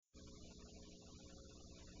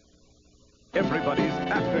Everybody's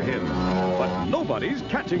after him, but nobody's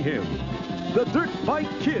catching him. The Dirt Bike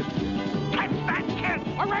Kid. Catch that kid!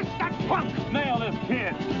 Arrest that punk! Nail this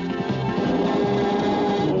kid!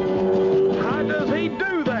 How does he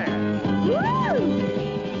do that?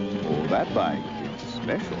 Woo! That bike is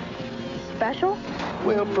special. Special?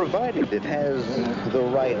 Well, provided it has the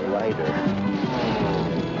right rider.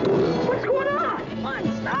 What's going on? Come on,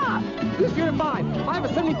 stop! This Unit 5. 5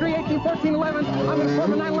 is 73, 18, 14, 11. I'm going to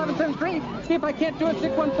form a 9, 11, 73. See if I can't do it.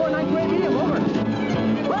 6149 I'm over.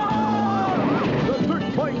 Ah! The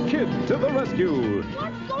Dirt Bike Kid to the rescue.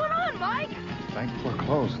 What's going on, Mike? Bank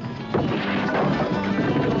foreclosed.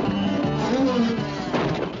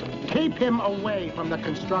 Keep him away from the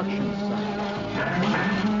construction site.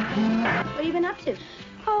 What have you been up to?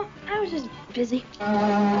 Oh, I was just busy.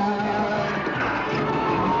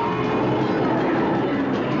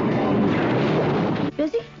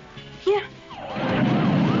 Busy? Yeah.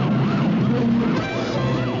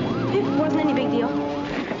 It wasn't any big deal.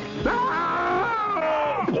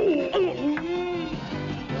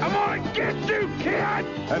 I'm gonna get you, kid!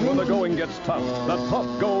 And when the going gets tough, the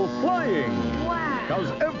tough go flying. Wow. Because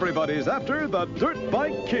everybody's after the Dirt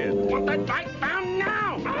Bike Kid. Want that bike found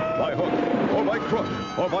now! By hook, or by crook,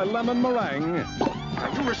 or by lemon meringue.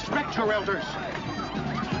 Got to respect your elders.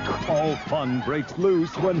 All fun breaks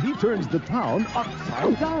loose when he turns the town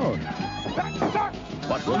upside down. That sucks!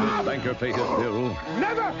 But will the banker pay his bill?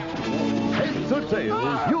 Never! Heads or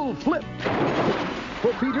tails, you'll flip.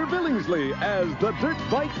 For Peter Billingsley as the Dirt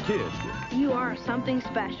Bike Kid. You are something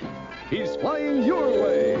special. He's flying your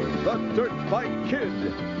way, the Dirt Bike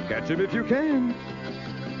Kid. Catch him if you can.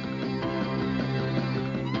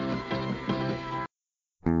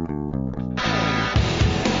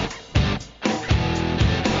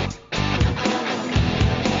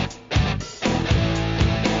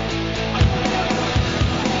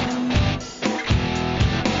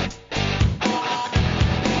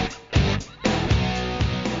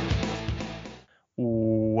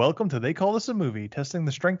 Welcome to They Call This a Movie, testing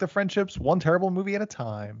the strength of friendships one terrible movie at a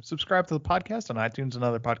time. Subscribe to the podcast on iTunes and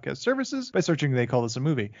other podcast services by searching They Call This a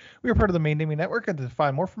Movie. We are part of the Main Damie Network, and to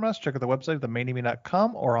find more from us, check out the website at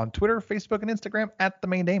themaindamie.com or on Twitter, Facebook, and Instagram at The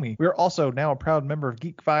Main Damie. We are also now a proud member of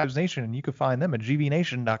Geek Vibes Nation, and you can find them at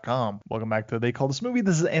gvnation.com. Welcome back to They Call This a Movie.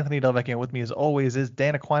 This is Anthony Delvecchio, and with me as always is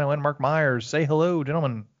Dan Aquino and Mark Myers. Say hello,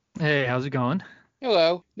 gentlemen. Hey, how's it going?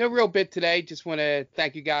 Hello. No real bit today. Just want to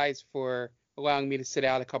thank you guys for allowing me to sit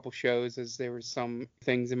out a couple shows as there were some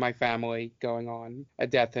things in my family going on, a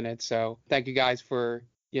death in it. So thank you guys for,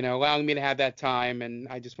 allowing me to have that time. And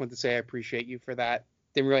I just want to say I appreciate you for that.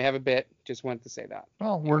 Didn't really have a bit. Just wanted to say that.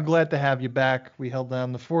 Well, we're glad to have you back. We held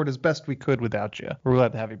down the fort as best we could without you. We're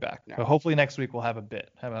glad to have you back. No. So hopefully next week we'll have a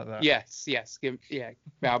bit. How about that? Yes.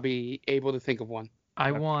 I'll be able to think of one.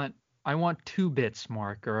 I want 2 bits,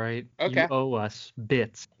 Mark, all right? Okay. You owe us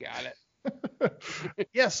bits. Got it.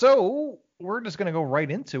 Yeah, so we're just going to go right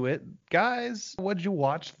into it. Guys, what'd you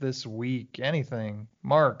watch this week? Anything?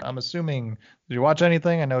 Mark, I'm assuming, did you watch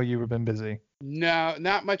anything? I know you've been busy. No,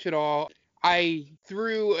 not much at all.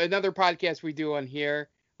 Through another podcast we do on here,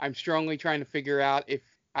 I'm strongly trying to figure out if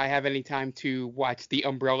I have any time to watch The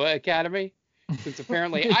Umbrella Academy, since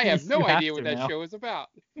apparently I have no idea what that show is about.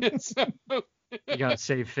 So, you got to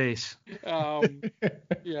save face.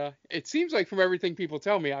 Yeah, it seems like from everything people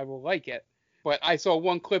tell me, I will like it. But I saw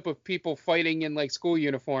one clip of people fighting in like school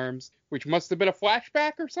uniforms, which must have been a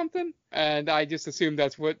flashback or something. And I just assumed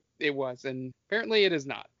that's what it was. And apparently it is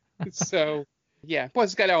not. So, yeah. Plus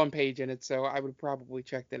it's got Ellen Page in it, so I would probably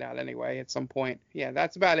check that out anyway at some point. Yeah,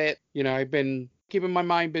 that's about it. I've been keeping my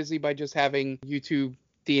mind busy by just having YouTube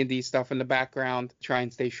D&D stuff in the background, try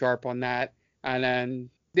and stay sharp on that. And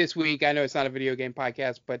then this week, I know it's not a video game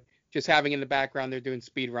podcast, but just having in the background, they're doing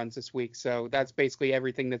speed runs this week. So that's basically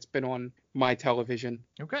everything that's been on my television.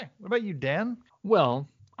 Okay. What about you, Dan? Well,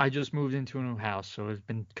 I just moved into a new house, so it's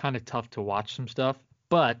been kind of tough to watch some stuff.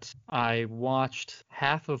 But I watched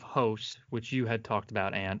half of Host, which you had talked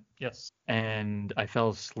about, Ant. Yes. And I fell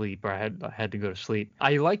asleep, or I had to go to sleep.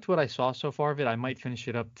 I liked what I saw so far of it. I might finish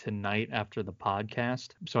it up tonight after the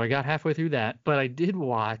podcast. So I got halfway through that. But I did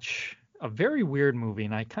watch a very weird movie,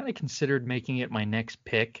 and I kind of considered making it my next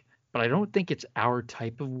pick, but I don't think it's our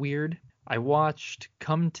type of weird. I watched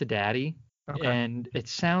Come to Daddy, and it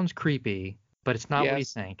sounds creepy, but it's not what you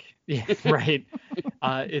think. Yeah, right.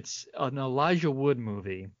 It's an Elijah Wood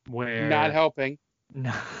movie where... Not helping.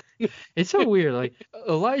 No, it's so weird. Like,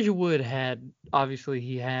 Elijah Wood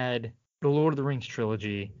he had the Lord of the Rings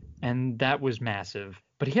trilogy, and that was massive,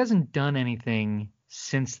 but he hasn't done anything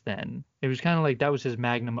since then. It was kind of like that was his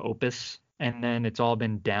magnum opus. and then it's all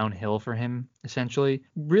been downhill for him, essentially.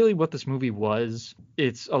 Really what this movie was,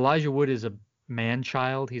 it's Elijah Wood is a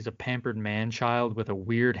man-child. He's a pampered man-child with a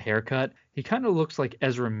weird haircut. He kind of looks like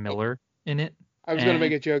Ezra Miller in it. I was going to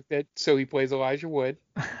make a joke that so he plays Elijah Wood.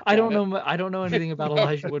 I don't know anything about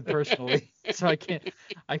Elijah Wood personally, so I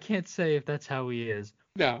can't say if that's how he is.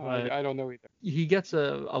 No, I don't know either. He gets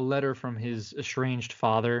a letter from his estranged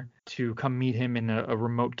father to come meet him in a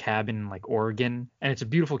remote cabin in like Oregon, and it's a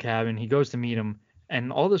beautiful cabin. He goes to meet him,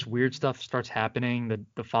 and all this weird stuff starts happening.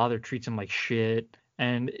 The father treats him like shit,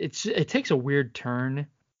 and it takes a weird turn.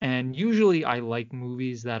 And usually I like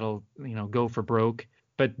movies that'll go for broke,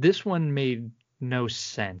 but this one made no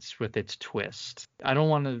sense with its twist. I don't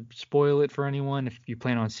want to spoil it for anyone if you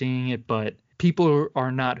plan on seeing it, but people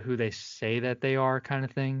are not who they say that they are, kind of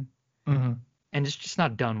thing. Mm-hmm. And it's just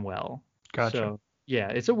not done well. Gotcha. So, yeah,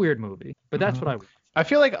 it's a weird movie, but that's what I would. I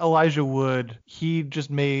feel like Elijah Wood, he just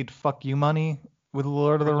made fuck you money with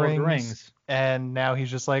Lord of the Rings. And now he's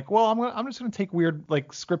just like, well, I'm just gonna take weird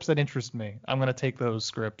like scripts that interest me. I'm gonna take those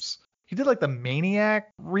scripts. He did like the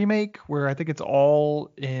Maniac remake where I think it's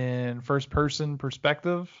all in first person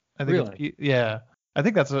perspective. I think Really? Yeah. I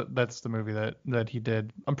think that's the movie that he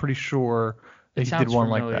did. I'm pretty sure that It he did sounds one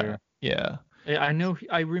familiar. like that. Yeah.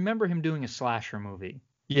 I remember him doing a slasher movie.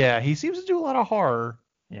 Yeah, he seems to do a lot of horror.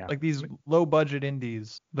 Yeah. Like these low budget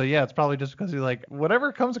indies. But yeah, it's probably just because he's like,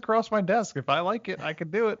 whatever comes across my desk, if I like it, I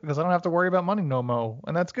can do it because I don't have to worry about money no mo.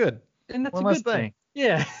 And that's good. And that's One a less good thing.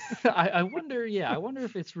 Yeah. I wonder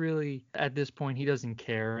if it's really at this point he doesn't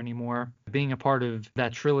care anymore. Being a part of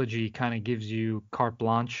that trilogy kind of gives you carte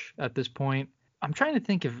blanche at this point. I'm trying to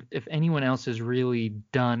think if anyone else has really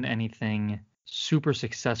done anything super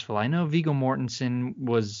successful. I know Viggo Mortensen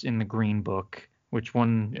was in the Green Book, which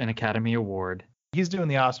won an Academy Award. He's doing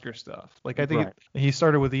the Oscar stuff. Like I think he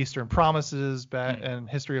started with Eastern Promises and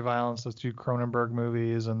History of Violence, those two Cronenberg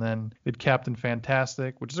movies, and then did Captain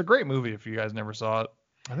Fantastic, which is a great movie if you guys never saw it.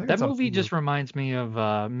 I think That movie just reminds me of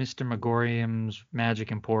Mr. Megorium's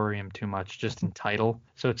Magic Emporium too much, just in title,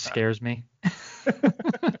 so it scares me.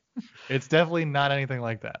 It's definitely not anything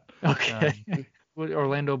like that. Okay.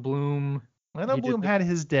 Orlando Bloom. Orlando Bloom had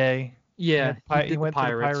his day. Yeah, he went to the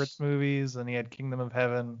Pirates movies, and he had Kingdom of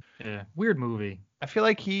Heaven. Yeah, weird movie. I feel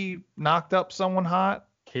like he knocked up someone hot.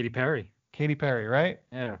 Katy Perry, right?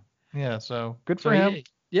 Yeah. Yeah, so good for him.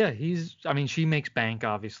 Yeah, she makes bank,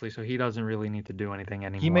 obviously, so he doesn't really need to do anything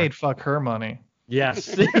anymore. He made fuck her money.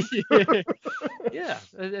 Yes. Yeah,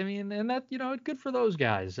 I mean, and that, good for those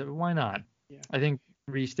guys. Why not? Yeah. I think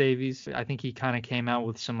Rhys Davies, I think he kind of came out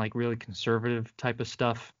with some like really conservative type of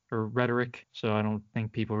stuff or rhetoric, so I don't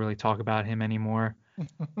think people really talk about him anymore.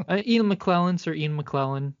 Ian McClellan,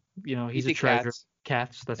 he's a treasure.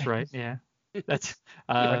 Cats, that's right. Yeah. That's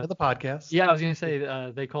right to the podcast. Yeah, I was gonna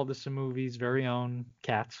say they called this a movie's very own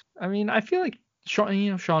Cats. I mean, I feel like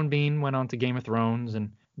Sean Bean went on to Game of Thrones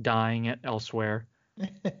and dying elsewhere.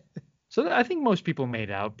 So I think most people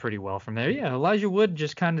made out pretty well from there. Yeah, Elijah Wood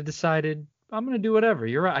just kind of decided, I'm gonna do whatever.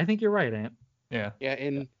 You're right. I think you're right, Ant. Yeah. Yeah,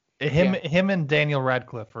 and him and Daniel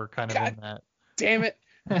Radcliffe are kind of in that. Damn it!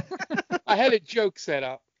 I had a joke set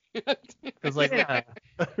up. Because I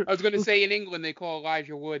was going to say in England they call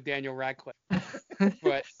Elijah Wood Daniel Radcliffe,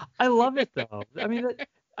 but I love it though. I mean,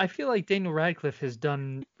 I feel like Daniel Radcliffe has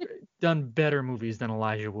done better movies than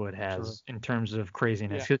Elijah Wood has in terms of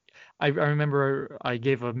craziness. Yeah. I remember I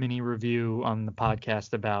gave a mini review on the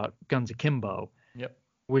podcast about Guns Akimbo. Yep.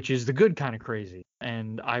 Which is the good kind of crazy,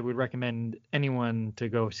 and I would recommend anyone to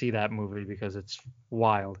go see that movie because it's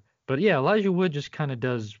wild. But yeah, Elijah Wood just kind of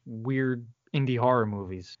does weird indie horror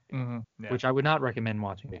movies, which I would not recommend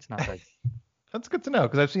watching. It's not that. That's good to know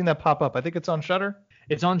because I've seen that pop up. I think it's on Shudder.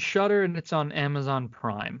 It's on Shudder and it's on Amazon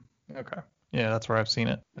Prime. Okay. Yeah, that's where I've seen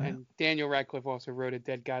it. And Daniel Radcliffe also wrote A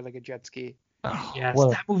Dead Guy Like a Jet Ski. Oh, yes,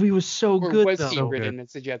 that movie was so good. Was though. he ridden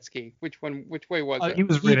as a jet ski? Which way was it? He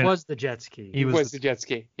was the jet ski. He was the jet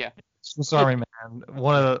ski. Yeah. Sorry, man.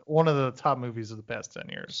 One of the top movies of the past 10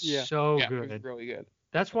 years. Yeah. So good. It was really good.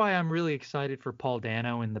 That's why I'm really excited for Paul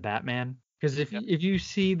Dano in the Batman. Because if you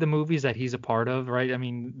see the movies that he's a part of, right? I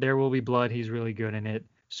mean, There Will Be Blood, he's really good in it.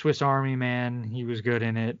 Swiss Army Man, he was good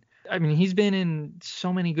in it. I mean, he's been in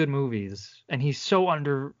so many good movies, and he's so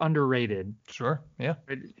underrated. Sure, yeah.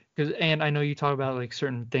 And I know you talk about like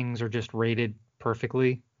certain things are just rated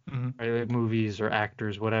perfectly, right? Like movies or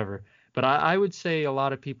actors, whatever. But I would say a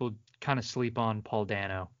lot of people kind of sleep on Paul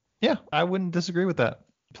Dano. Yeah, I wouldn't disagree with that.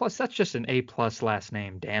 Plus, that's just an A+ last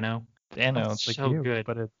name, Dano. Dano, it's like so you, good.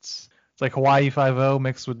 But it's like Hawaii Five-0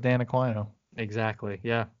 mixed with Dan Aquino. Exactly,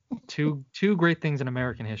 yeah. Two great things in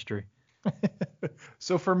American history.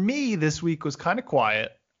 So for me, this week was kind of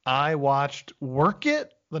quiet. I watched Work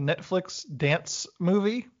It, the Netflix dance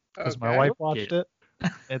movie, because my Okay. wife watched it.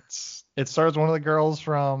 It stars one of the girls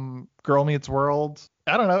from Girl Meets World.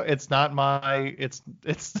 I don't know. It's not my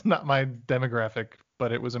demographic,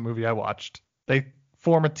 but it was a movie I watched. They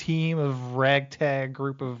form a team of ragtag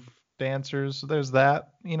group of dancers. So there's that.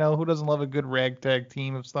 Who doesn't love a good ragtag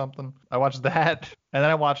team of something? I watched that, and then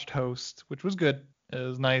I watched Host, which was good. It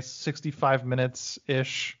was nice, 65 minutes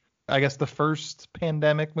ish. I guess the first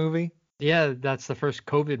pandemic movie. Yeah, that's the first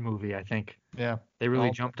COVID movie, I think. Yeah. They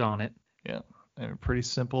really jumped on it. Yeah. A pretty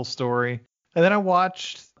simple story. And then I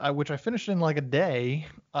watched, which I finished in like a day,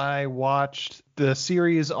 I watched the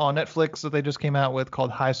series on Netflix that they just came out with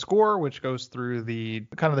called High Score, which goes through the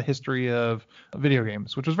kind of the history of video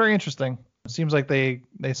games, which was very interesting. It seems like they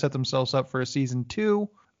set themselves up for a season 2.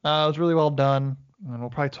 It was really well done, and we'll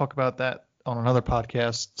probably talk about that on another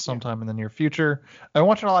podcast sometime in the near future. I'm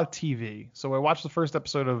watching a lot of TV, so I watched the first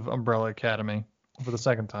episode of Umbrella Academy for the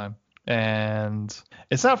second time, and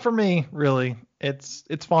it's not for me, really.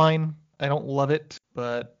 It's fine. I don't love it,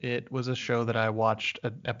 but it was a show that I watched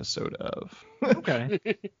an episode of. Okay.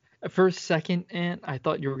 For a second, Ant, I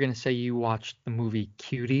thought you were going to say you watched the movie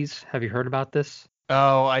Cuties. Have you heard about this?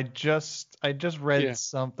 Oh, I just read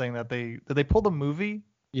something that did they pull the movie?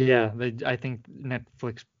 Yeah, I think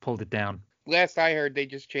Netflix pulled it down. Last I heard, they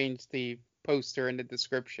just changed the poster and the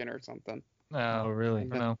description or something. Oh, really?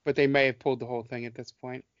 No. But they may have pulled the whole thing at this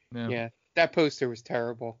point. Yeah. That poster was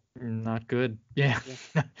terrible. Not good. Yeah.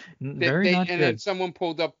 not good. And then someone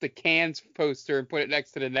pulled up the Cans poster and put it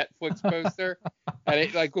next to the Netflix poster, and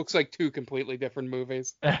it looks like two completely different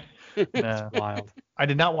movies. Nah. Wild. I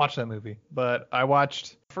did not watch that movie, but I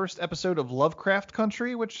watched the first episode of Lovecraft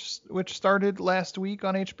Country, which started last week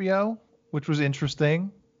on HBO, which was interesting,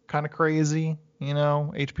 kind of crazy,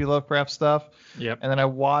 H.P. Lovecraft stuff. Yep. And then I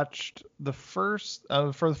watched for the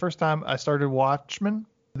first time, I started Watchmen,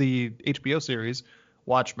 the HBO series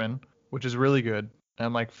Watchmen, which is really good.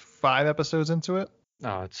 I'm like 5 episodes into it.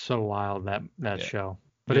 Oh, it's so wild, that show.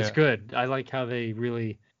 But it's good. I like how they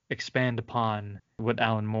really expand upon what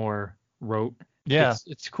Alan Moore wrote. Yeah.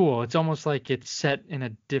 It's cool. It's almost like it's set in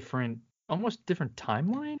a almost different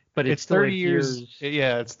timeline, but it's still 30 years.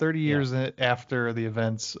 Yeah, it's 30 years after the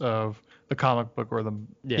events of the comic book, or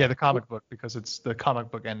the comic book, because it's the comic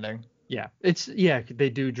book ending. Yeah, they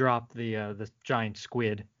do drop the giant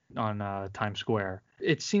squid on Times Square.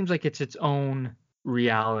 It seems like it's its own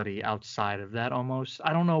reality outside of that almost.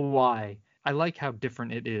 I don't know why. I like how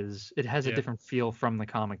different it is. It has a different feel from the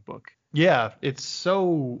comic book. Yeah, it's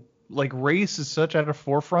so like race is such at the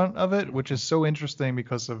forefront of it, which is so interesting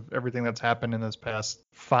because of everything that's happened in this past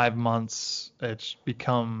 5 months. It's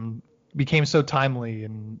became so timely,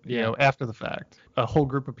 and after the fact, a whole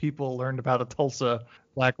group of people learned about a Tulsa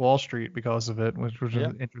Black Wall Street because of it, which was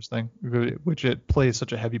interesting, which it plays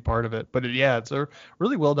such a heavy part of it. But it's a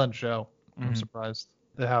really well done show. Mm-hmm. I'm surprised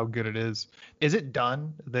at how good it is. Is it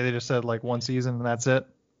done? They just said like 1 season and that's it?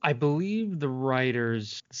 I believe the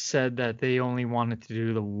writers said that they only wanted to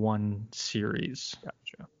do the 1 series.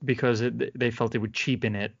 Gotcha. Because they felt it would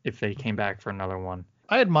cheapen it if they came back for another one.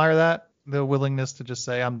 I admire that, the willingness to just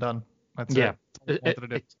say I'm done. That's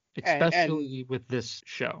it. Especially with this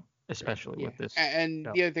show. With this. And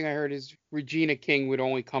show. The other thing I heard is Regina King would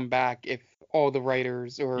only come back if all the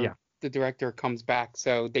writers or the director comes back,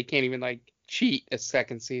 so they can't even cheat a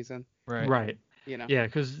second season. Right. Yeah,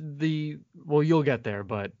 because you'll get there,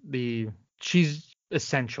 but she's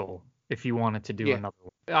essential if you wanted to do another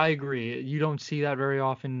one. I agree. You don't see that very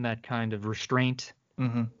often, that kind of restraint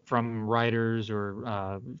from writers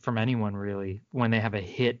or from anyone really when they have a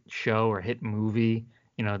hit show or hit movie.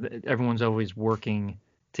 Everyone's always working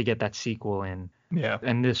to get that sequel in. Yeah.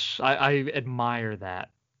 And I admire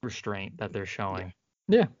that restraint that they're showing.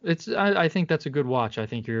 Yeah, I think that's a good watch. I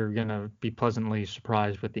think you're gonna be pleasantly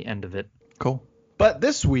surprised with the end of it. Cool. But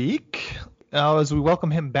this week, as we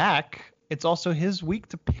welcome him back, it's also his week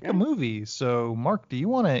to pick a movie. So, Mark, do you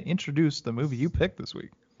want to introduce the movie you picked this week?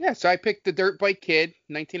 Yeah, so I picked The Dirt Bike Kid,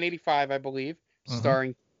 1985, I believe,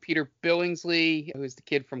 starring Peter Billingsley, who is the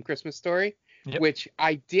kid from Christmas Story, which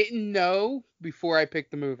I didn't know before I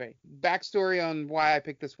picked the movie. Backstory on why I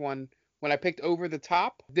picked this one. When I picked Over the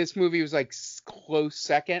Top, this movie was close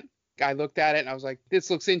second. I looked at it and I was like, this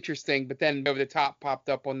looks interesting. But then Over the Top popped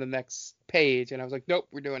up on the next page and I was like, nope,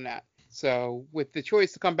 we're doing that. So with the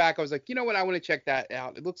choice to come back, I was like, you know what? I want to check that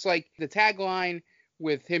out. It looks like the tagline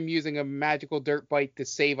with him using a magical dirt bike to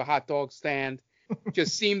save a hot dog stand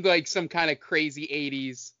just seemed like some kind of crazy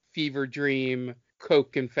 80s fever dream,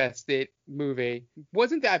 coke infested movie.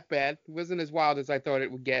 Wasn't that bad. It wasn't as wild as I thought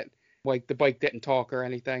it would get. Like the bike didn't talk or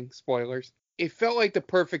anything. Spoilers. It felt like the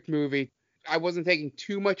perfect movie. I wasn't taking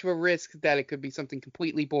too much of a risk that it could be something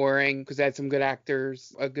completely boring because it had some good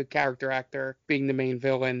actors, a good character actor being the main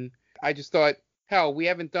villain. I just thought, hell, we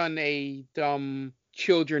haven't done a dumb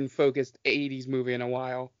children-focused 80s movie in a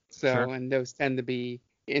while. So, Sure. And those tend to be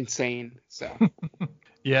insane. So,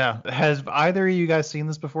 Yeah. Has either of you guys seen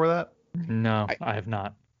this before that? No, I have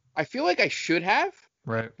not. I feel like I should have,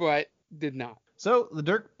 Right. but did not. So, The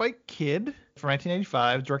Dirt Bike Kid from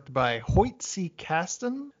 1985, directed by Hoyt C.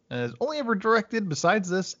 Caston, and has only ever directed, besides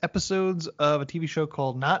this, episodes of a TV show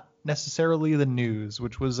called Not Necessarily the News,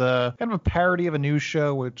 which was a kind of a parody of a news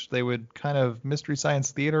show, which they would kind of Mystery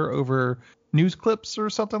Science Theater over news clips or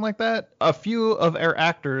something like that. A few of our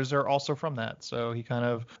actors are also from that, so he kind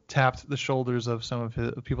of tapped the shoulders of some of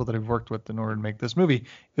his people that he've worked with in order to make this movie.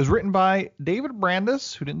 It was written by David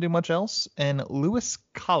Brandis, who didn't do much else, and Lewis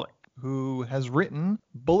Collick, who has written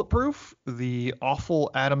Bulletproof, the awful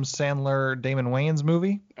Adam Sandler Damon Wayans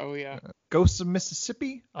movie, Oh, yeah. Ghosts of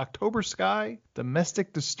Mississippi, October Sky,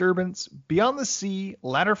 Domestic Disturbance, Beyond the Sea,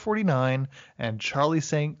 Ladder 49, and Charlie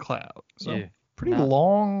St. Cloud. So Yeah. pretty Not-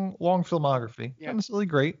 long filmography. Yeah. Not necessarily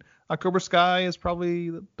great. October Sky is probably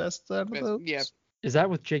the best out of those. Yeah. Is that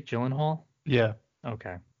with Jake Gyllenhaal? Yeah.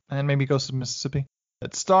 Okay. And maybe Ghosts of Mississippi.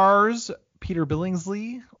 It stars Peter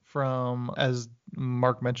Billingsley from, as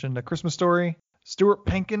Mark mentioned, A Christmas Story, Stuart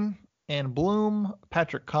Penkin, Ann Bloom,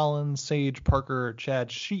 Patrick Collins, Sage Parker,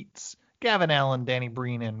 Chad Sheets, Gavin Allen, Danny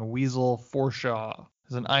Breen, and Weasel Forshaw.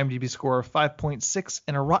 Has an IMDb score of 5.6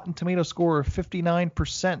 and a Rotten Tomato score of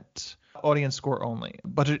 59%. Audience score only.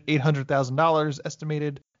 Budget $800,000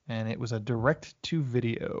 estimated, and it was a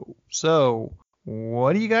direct-to-video. So,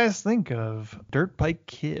 what do you guys think of Dirt Bike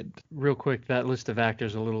Kid? Real quick, that list of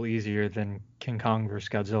actors a little easier than King Kong vs.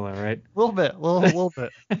 Godzilla, right? A little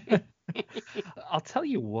bit. I'll tell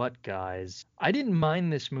you what, guys. I didn't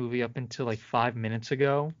mind this movie up until like 5 minutes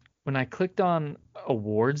ago. When I clicked on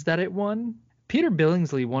awards that it won, Peter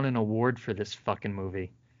Billingsley won an award for this fucking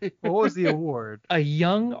movie. What was the award? A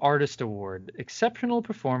Young Artist Award. Exceptional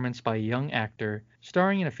performance by a young actor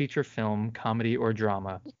starring in a feature film, comedy, or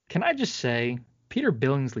drama. Can I just say, Peter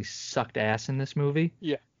Billingsley sucked ass in this movie.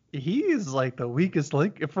 Yeah. He is like the weakest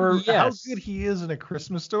link. For how Yes. good he is in A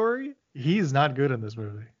Christmas Story, he's not good in this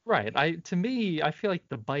movie. Right. To me, I feel like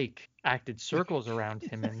the bike acted circles around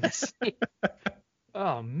him in this.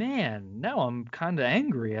 Oh, man. Now I'm kind of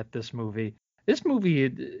angry at this movie. This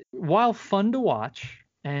movie, while fun to watch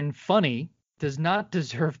and funny, does not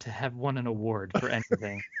deserve to have won an award for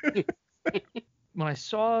anything. When I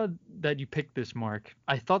saw that you picked this, Mark,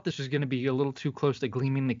 I thought this was going to be a little too close to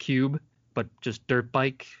Gleaming the Cube, but just dirt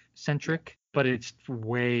bike centric. But it's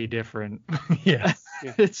way different. Yeah.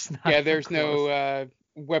 It's not. Yeah, there's even close. no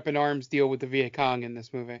weapon arms deal with the Viet Cong in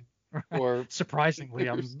this movie. Or Surprisingly,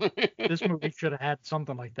 this movie should have had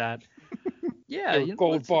something like that. Yeah, or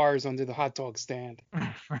gold bars under the hot dog stand.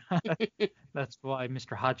 That's why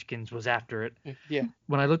Mr. Hodgkins was after it. Yeah.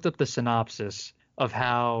 When I looked up the synopsis of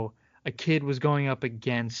how a kid was going up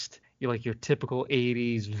against your typical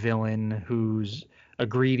 80s villain who's a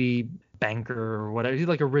greedy banker or whatever, he's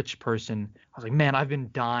like a rich person. I was like, man, I've been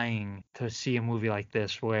dying to see a movie like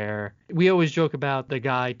this where we always joke about the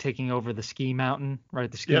guy taking over the ski mountain, right?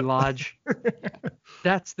 The ski lodge.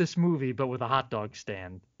 That's this movie, but with a hot dog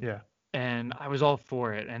stand. Yeah. And I was all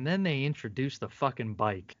for it. And then they introduced the fucking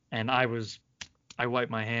bike. And I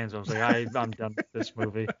wiped my hands. I was like, I'm done with this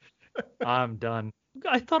movie. I'm done.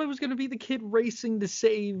 I thought it was going to be the kid racing to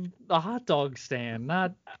save the hot dog stand,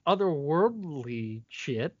 not otherworldly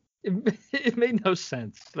shit. It made no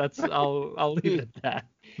sense. I'll leave it at that.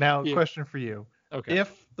 Now, Yeah. question for you. Okay.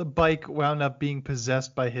 If the bike wound up being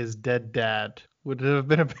possessed by his dead dad, would it have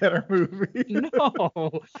been a better movie?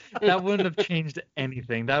 No, that wouldn't have changed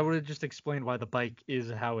anything. That would have just explained why the bike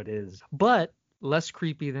is how it is. But less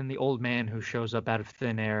creepy than the old man who shows up out of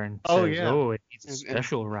thin air and says, it needs a And-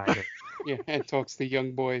 special rider. Yeah, and talks to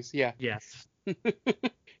young boys. Yeah. Yes.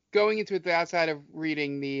 Going into it outside of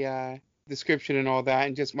reading the description and all that,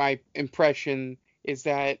 and just my impression is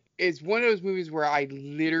that it's one of those movies where I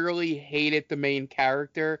literally hated the main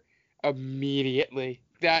character immediately.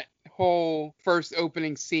 That whole first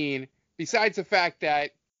opening scene, besides the fact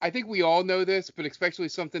that I think we all know this, but especially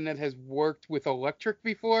something that has worked with electric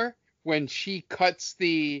before, when she cuts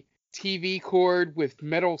the TV cord with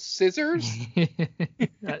metal scissors,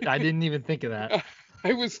 I didn't even think of that.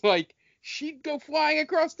 I was like, she'd go flying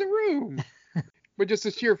across the room. But just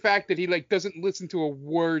the sheer fact that he doesn't listen to a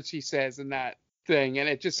word she says in that thing, and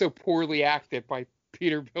it's just so poorly acted by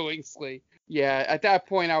Peter Billingsley. Yeah, at that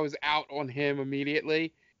point I was out on him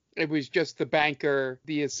immediately. It was just the banker,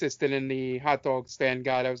 the assistant, and the hot dog stand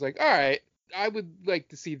guy. I was like, all right, I would like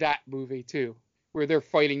to see that movie too, where they're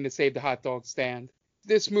fighting to save the hot dog stand.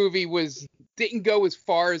 This movie didn't go as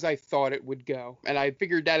far as I thought it would go, and I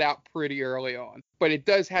figured that out pretty early on. But it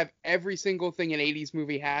does have every single thing an 80s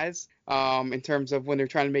movie has, in terms of when they're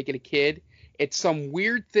trying to make it a kid. It's some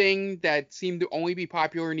weird thing that seemed to only be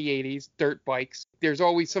popular in the 80s, dirt bikes. There's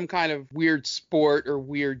always some kind of weird sport or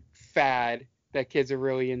weird fad that kids are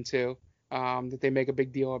really into, that they make a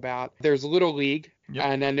big deal about. There's Little League,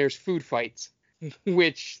 and then there's food fights,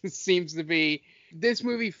 which seems to be... This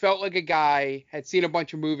movie felt like a guy had seen a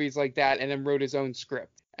bunch of movies like that and then wrote his own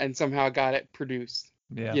script and somehow got it produced.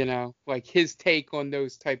 Yeah. You know, like his take on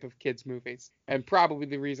those type of kids movies, and probably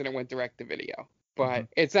the reason it went direct to video. But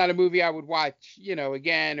it's not a movie I would watch, you know,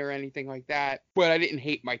 again or anything like that. But I didn't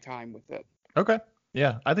hate my time with it. Okay.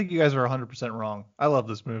 Yeah, I think you guys are 100% wrong. I love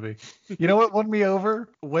this movie. You know what won me over?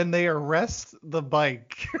 When they arrest the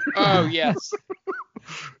bike. Oh, yes.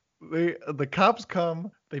 The cops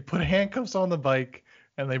come, they put handcuffs on the bike,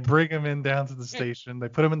 and they bring him in down to the station. They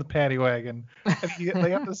put him in the paddy wagon.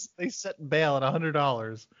 And they set bail at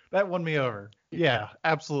 $100. That won me over. Yeah,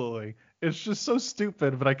 absolutely. It's just so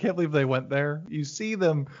stupid, but I can't believe they went there. You see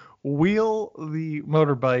them wheel the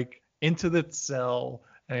motorbike into the cell,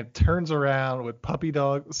 and it turns around with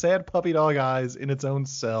sad puppy dog eyes in its own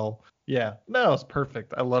cell. Yeah, no, it was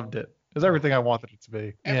perfect. I loved it. It was everything I wanted it to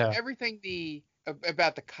be. Yeah. Everything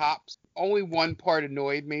about the cops, only one part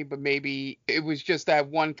annoyed me, but maybe it was just that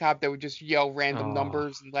one cop that would just yell random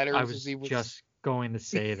numbers and letters. I was just going to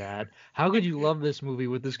say that. How could you love this movie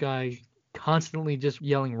with this guy constantly just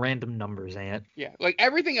yelling random numbers, Ant? Yeah, like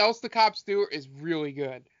everything else the cops do is really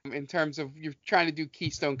good in terms of you're trying to do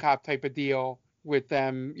Keystone Cop type of deal with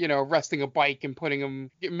them, you know, arresting a bike and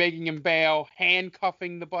making him bail,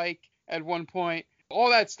 handcuffing the bike at one point. All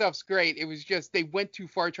that stuff's great. It was just they went too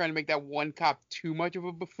far trying to make that one cop too much of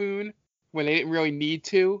a buffoon when they didn't really need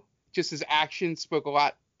to. Just his actions spoke a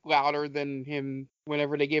lot louder than him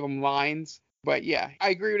whenever they gave him lines. But yeah,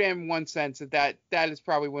 I agree with him in one sense that is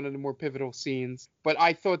probably one of the more pivotal scenes. But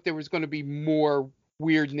I thought there was going to be more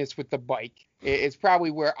weirdness with the bike. It's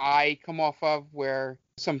probably where I come off of, where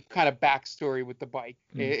some kind of backstory with the bike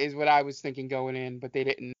is what I was thinking going in, but they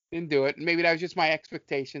didn't do it. Maybe that was just my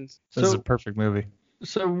expectations. This is a perfect movie.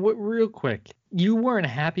 So, real quick, you weren't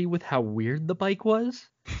happy with how weird the bike was?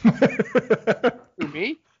 Who,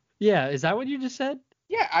 me? Yeah, is that what you just said?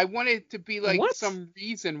 Yeah, I wanted it to be like some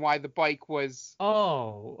reason why the bike was.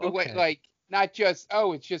 Oh, okay. Way, like not just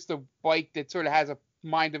it's just a bike that sort of has a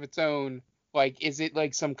mind of its own. Like, is it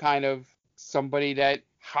like some kind of somebody that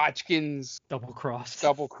Hodgkins double crossed,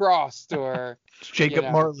 or Jacob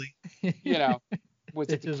Marley? You know, was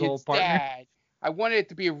it the his kid's old partner? dad? I wanted it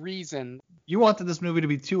to be a reason. You wanted this movie to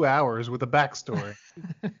be 2 hours with a backstory.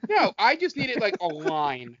 No, I just needed like a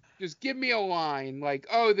line. Just give me a line like,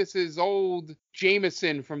 oh, this is old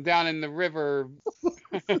Jameson from down in the river.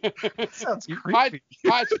 Sounds creepy.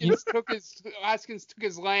 Hodgkins took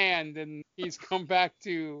his land and he's come back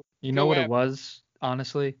to. You know what it was,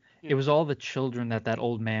 honestly? Yeah. It was all the children that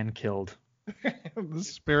old man killed. The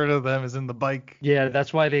spirit of them is in the bike. Yeah,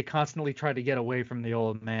 that's why they constantly try to get away from the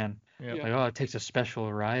old man. Yeah. Like, oh, it takes a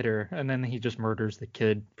special rider, and then he just murders the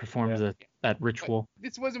kid, performs that ritual.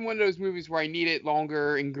 This wasn't one of those movies where I need it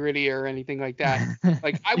longer and grittier or anything like that.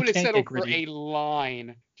 Like, I would have settled for a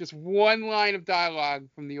line, just one line of dialogue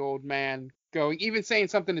from the old man going, even saying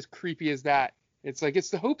something as creepy as that. It's like, it's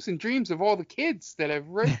the hopes and dreams of all the kids that have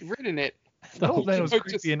written it. The old man was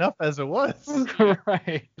creepy enough as it was.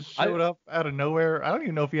 Right. Showed up out of nowhere. I don't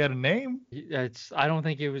even know if he had a name. I don't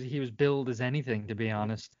think he was billed as anything, to be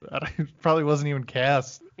honest. Probably wasn't even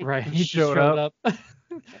cast. Right. He showed up.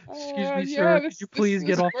 Excuse me, sir. Could you please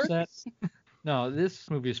get off set? No, this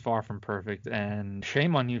movie is far from perfect, and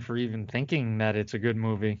shame on you for even thinking that it's a good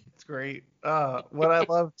movie. It's great. What I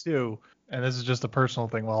love too, and this is just a personal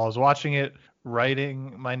thing, while I was watching it,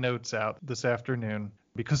 writing my notes out this afternoon,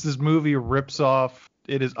 because this movie rips off,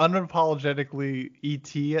 it is unapologetically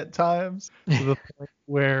E.T. at times, to the point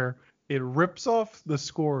where it rips off the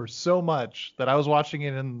score so much that I was watching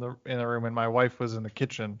it in the room, and my wife was in the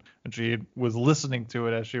kitchen, and she was listening to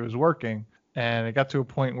it as she was working, and it got to a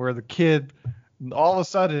point where the kid, all of a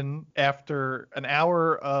sudden, after an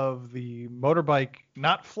hour of the motorbike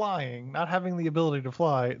not flying, not having the ability to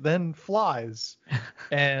fly, then flies,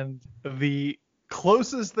 and the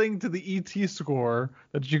closest thing to the ET score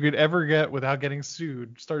that you could ever get without getting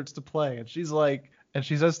sued starts to play, and she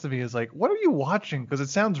says to me, is like, what are you watching? Because it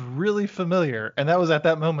sounds really familiar. And that was at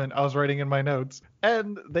that moment I was writing in my notes,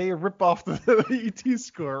 and they rip off the ET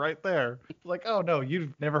score right there. Like, oh no,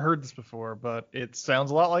 you've never heard this before, but it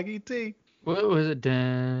sounds a lot like ET. What was it?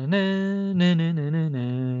 Dun, na, na, na, na,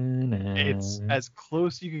 na, na, It's na. as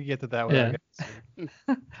close you could get to that without getting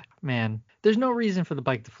Man, there's no reason for the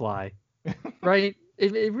bike to fly, right?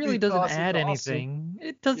 It really The doesn't toss is add awesome. anything.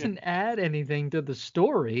 It doesn't add anything to the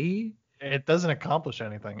story. It doesn't accomplish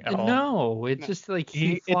anything at all. No, it's just like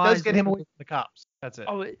It flies does get him over away from the cops. That's it.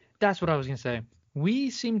 Oh, that's what I was gonna say. We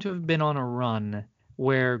seem to have been on a run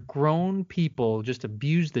where grown people just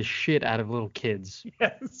abuse the shit out of little kids.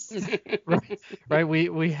 Yes. Right?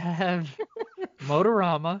 We have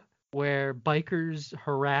Motorama, where bikers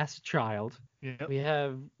harass a child. Yep. We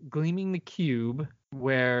have Gleaming the Cube,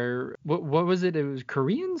 where what was it? It was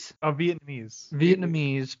Koreans? Oh, Vietnamese.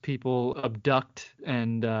 Vietnamese people abduct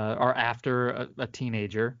and are after a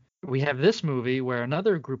teenager. We have this movie where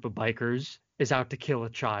another group of bikers is out to kill a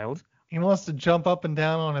child. He wants to jump up and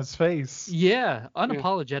down on his face. Yeah,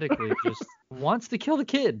 unapologetically just wants to kill the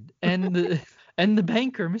kid. And the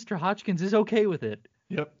banker, Mr. Hodgkins, is okay with it.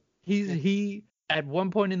 Yep. He at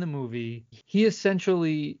one point in the movie, he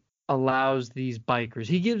essentially allows these bikers,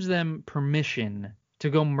 he gives them permission to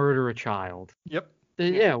go murder a child. Yep.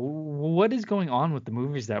 Yeah, what is going on with the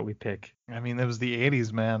movies that we pick? I mean, it was the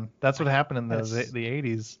 80s, man. That's what happened in the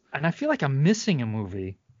 80s. And I feel like I'm missing a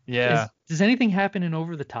movie. Yeah. Does anything happen in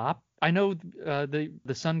Over the Top? I know the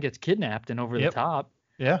son gets kidnapped in Over the Top.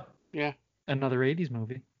 Yeah. Yeah. Another 80s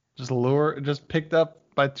movie. Just picked up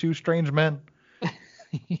by two strange men.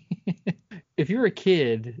 If you were a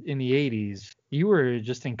kid in the 80s, you were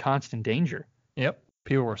just in constant danger. Yep.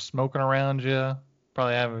 People were smoking around you.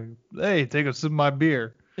 Probably having, hey, take a sip of my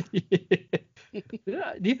beer.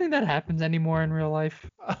 Yeah, do you think that happens anymore in real life?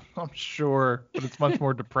 I'm sure, but it's much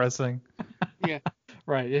more depressing. Yeah.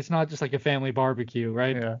 Right. It's not just like a family barbecue,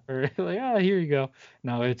 right? Yeah. Or like, here you go.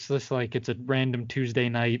 No, it's just like it's a random Tuesday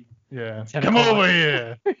night. Yeah. 10 Come o'clock. over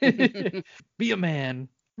here. Be a man.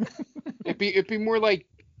 It'd be more like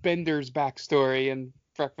Bender's backstory in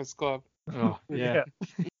Breakfast Club. Oh, yeah.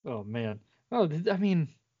 Oh, man. Oh, I mean,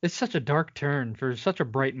 it's such a dark turn for such a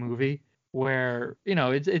bright movie where,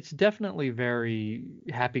 it's definitely very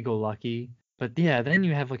happy-go-lucky. But yeah, then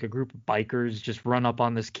you have like a group of bikers just run up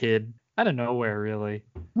on this kid out of nowhere, really.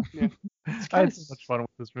 Yeah. I had so much fun with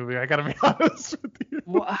this movie. I gotta be honest with you.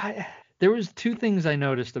 Well, there was two things I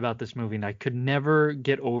noticed about this movie, and I could never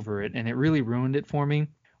get over it, and it really ruined it for me.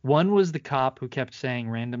 One was the cop who kept saying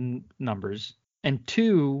random numbers, and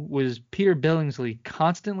two was Peter Billingsley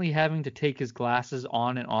constantly having to take his glasses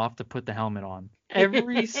on and off to put the helmet on.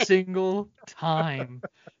 Every single time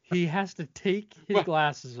he has to take his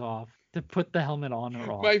glasses off to put the helmet on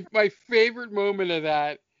or off. My favorite moment of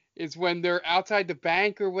that is when they're outside the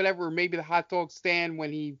bank or whatever, or maybe the hot dog stand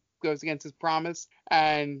when he goes against his promise,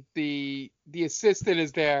 and the assistant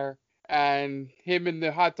is there, and him and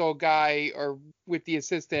the hot dog guy are with the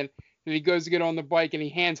assistant, and he goes to get on the bike and he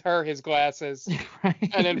hands her his glasses, Right.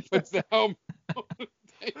 and then puts the helmet on.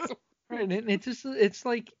 Right, and it's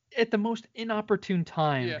like at the most inopportune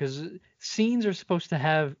time because scenes are supposed to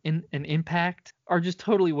have an impact are just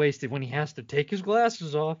totally wasted when he has to take his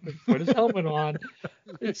glasses off and put his helmet on.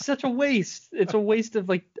 It's such a waste. It's a waste of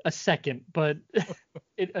like a second, but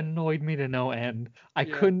it annoyed me to no end. I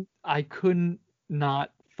couldn't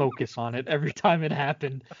not focus on it every time it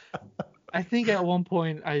happened. I think at one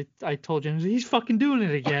point I told James he's fucking doing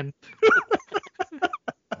it again.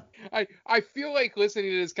 I feel like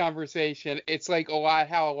listening to this conversation, it's like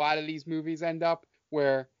how a lot of these movies end up,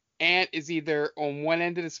 where Ant is either on one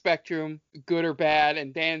end of the spectrum, good or bad,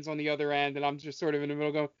 and Dan's on the other end, and I'm just sort of in the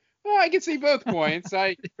middle going, oh, I can see both points.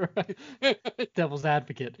 Right. Devil's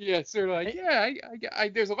advocate. Yeah, sort of like, I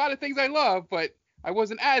there's a lot of things I love, but I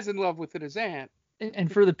wasn't as in love with it as Ant. And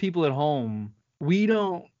for the people at home, we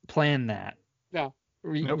don't plan that. No.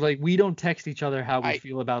 Like, we don't text each other how we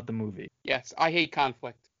feel about the movie. Yes, I hate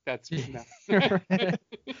conflict. That's no.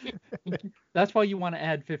 That's why you want to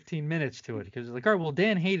add 15 minutes to it, because it's like, all right, well,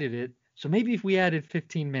 Dan hated it, so maybe if we added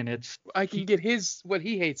 15 minutes, I can get what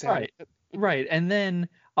he hates out of it. Right, and then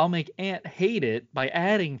I'll make Ant hate it by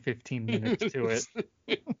adding 15 minutes to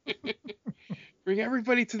it. Bring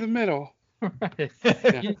everybody to the middle. Right.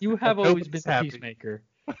 You have always been a peacemaker.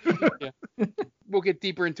 Yeah. We'll get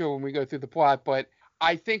deeper into it when we go through the plot, but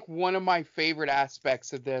I think one of my favorite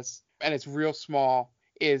aspects of this, and it's real small,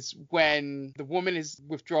 is when the woman is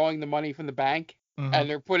withdrawing the money from the bank, and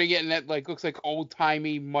they're putting it in that looks like old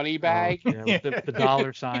timey money bag. With the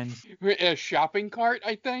dollar signs. In a shopping cart,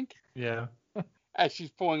 I think. Yeah. As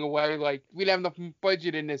she's pulling away, like, we don't have enough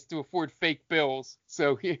budget in this to afford fake bills,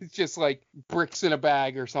 so it's just like bricks in a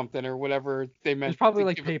bag or something or whatever they meant. It's probably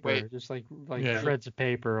like paper, just like shreds of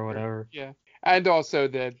paper or whatever. Yeah, and also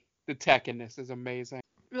the tech in this is amazing.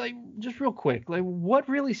 like, just real quick, like, what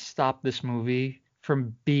really stopped this movie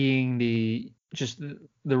from being the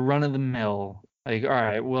run of the mill? Like, all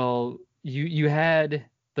right, well, you had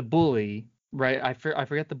the bully, right? I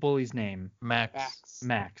forget the bully's name.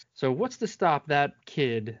 Max. So what's to stop that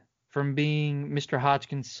kid from being Mr.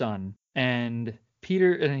 Hodgkin's son and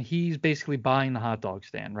Peter, and he's basically buying the hot dog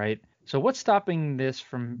stand, right? So what's stopping this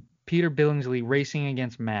from Peter Billingsley racing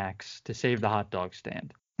against Max to save the hot dog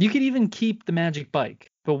stand? You could even keep the magic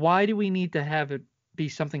bike, but why do we need to have it be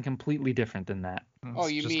something completely different than that? Oh,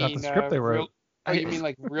 you just mean not the script they wrote. you mean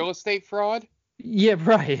like real estate fraud? Yeah,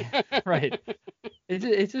 right.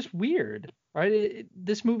 It's just weird, right?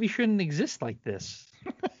 This movie shouldn't exist like this.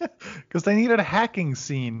 Because they needed a hacking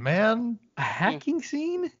scene, man. A hacking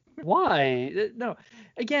scene? Why? No.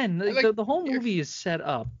 Again, the whole movie is set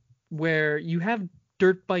up where you have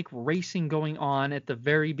dirt bike racing going on at the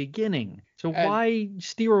very beginning. So why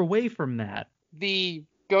steer away from that?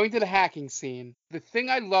 Going to the hacking scene, the thing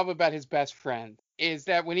I love about his best friend is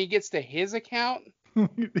that when he gets to his account,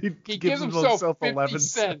 he gives himself 50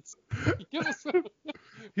 cents.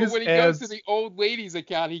 But when he goes to the old lady's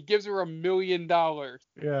account, he gives her $1 million.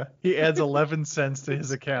 Yeah, he adds 11 cents to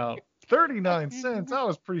his account. 39 cents. I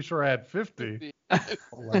was pretty sure I had 50.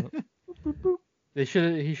 He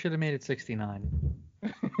should have made it 69.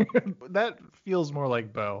 That feels more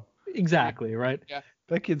like Bo. Exactly, right? Yeah.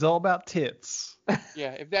 That kid's all about tits.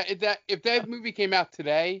 Yeah, if that movie came out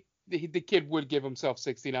today, the kid would give himself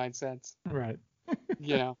 69 cents. Right.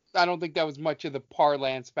 You know, I don't think that was much of the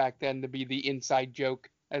parlance back then to be the inside joke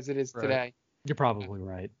as it is today. You're probably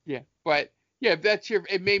right. Yeah, but yeah,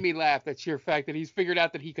 it made me laugh. That sheer fact that he's figured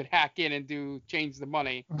out that he could hack in and change the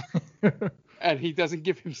money, and he doesn't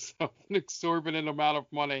give himself an exorbitant amount of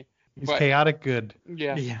money. He's chaotic good.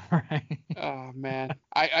 Yeah. Yeah, right. Oh man,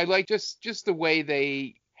 I like just the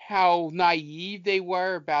way how naive they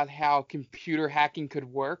were about how computer hacking could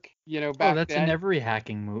work. You know, back that's then. in every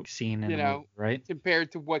hacking scene in the movie, right?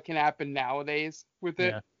 Compared to what can happen nowadays with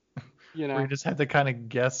it. Yeah. You know, where you just have to kind of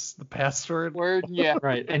guess the password. Yeah.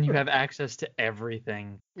 Right, and you have access to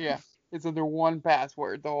everything. Yeah, it's under one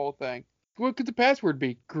password, the whole thing. What could the password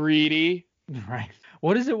be? Greedy. Right.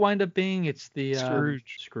 What does it wind up being? It's the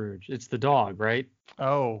Scrooge. It's the dog, right?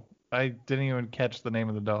 Oh, I didn't even catch the name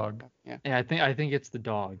of the dog. Yeah, I think it's the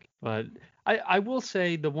dog. But I will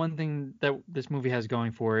say the one thing that this movie has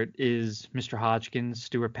going for it is Mr. Hodgkins,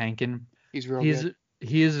 Stuart Pankin. He's good.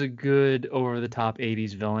 He is a good over-the-top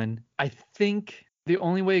 80s villain. I think the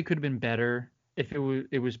only way it could have been better if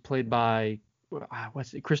it was played by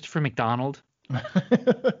Christopher McDonald.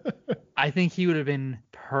 I think he would have been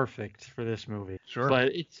perfect for this movie. Sure.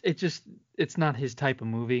 But it's not his type of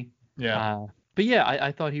movie. Yeah. But yeah,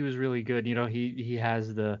 I thought he was really good. You know, he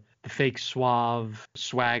has the fake suave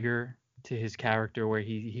swagger to his character where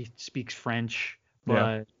he speaks French,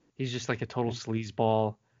 but he's just like a total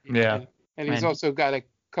sleazeball. Yeah. And he's also got a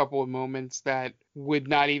couple of moments that would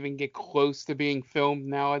not even get close to being filmed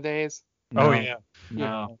nowadays. Oh yeah.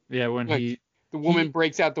 No. Yeah, when the woman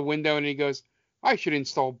breaks out the window and he goes, "I should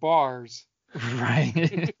install bars."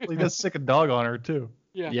 Right. He does sick a dog on her too.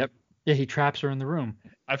 Yeah. Yep. Yeah, he traps her in the room.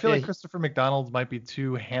 I feel like Christopher McDonald might be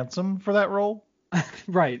too handsome for that role.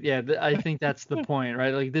 Right. Yeah, I think that's the point,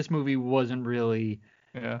 right? Like this movie wasn't really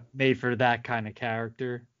made for that kind of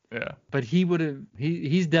character. Yeah. But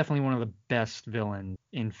he's definitely one of the best villains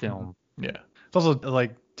in film. Yeah. It's also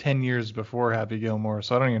like 10 years before Happy Gilmore,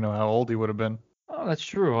 so I don't even know how old he would have been. Oh, that's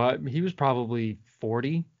true. He was probably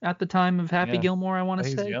 40 at the time of Happy Gilmore, I want to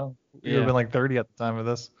say. He's young. He would have been like 30 at the time of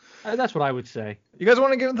this. That's what I would say. You guys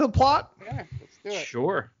want to get into the plot? Yeah, let's do it.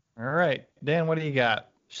 Sure. All right. Dan, what do you got?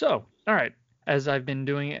 So, all right. As I've been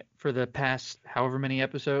doing it for the past however many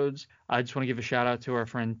episodes, I just want to give a shout out to our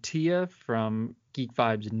friend Tia from Geek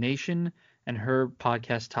Vibes Nation and her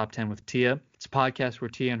podcast Top 10 with Tia. It's a podcast where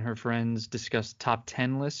Tia and her friends discuss top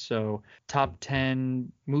 10 lists. So top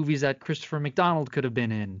 10 movies that Christopher McDonald could have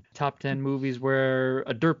been in. Top 10 movies where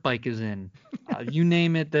a dirt bike is in. You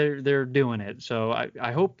name it, they're doing it. So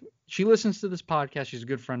I hope she listens to this podcast. She's a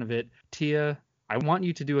good friend of it. Tia, I want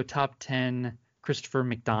you to do a top 10 Christopher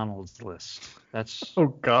McDonald's list. That's Oh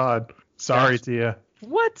God. Sorry, Tia.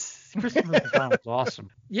 What? Christopher McDonald's awesome.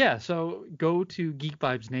 Yeah, so go to Geek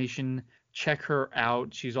Vibes Nation, check her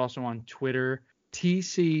out. She's also on Twitter,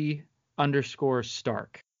 TC_Stark.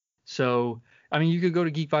 So, I mean, you could go to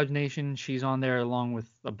Geek Vibes Nation. She's on there along with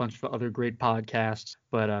a bunch of other great podcasts.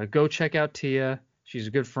 But go check out Tia. She's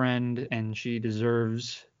a good friend, and she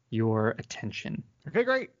deserves your attention. Okay,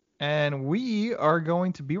 great. And we are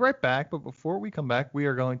going to be right back. But before we come back, we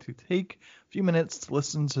are going to take a few minutes to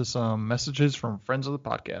listen to some messages from friends of the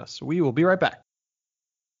podcast. So we will be right back.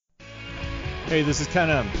 Hey, this is Ken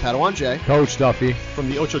M. Padawan J. Coach Duffy. From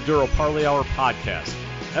the Ocho Duro Parlay Hour podcast.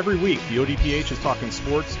 Every week, the ODPH is talking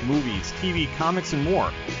sports, movies, TV, comics, and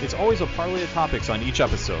more. It's always a parlay of topics on each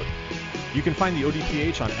episode. You can find the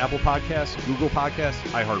ODPH on Apple Podcasts, Google Podcasts,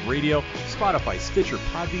 iHeartRadio, Spotify, Stitcher,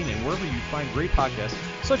 Podbean, and wherever you find great podcasts,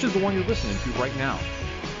 such as the one you're listening to right now.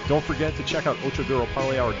 Don't forget to check out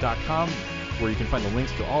OchoDuroParlayHour.com, where you can find the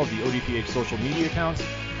links to all of the ODPH social media accounts,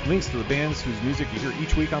 links to the bands whose music you hear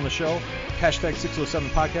each week on the show, hashtag 607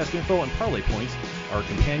 podcast info, and parlay points, our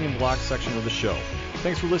companion blog section of the show.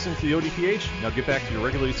 Thanks for listening to the ODPH. Now get back to your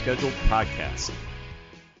regularly scheduled podcast.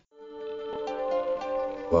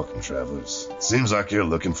 Welcome, travelers. Seems like you're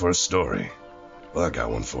looking for a story. Well, I got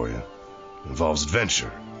one for you. It involves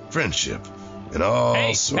adventure, friendship, and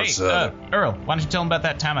all sorts of... Earl, why don't you tell him about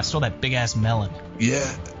that time I stole that big-ass melon? Yeah,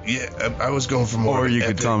 I was going for more... Or you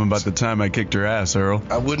could tell him about the time I kicked your ass, Earl.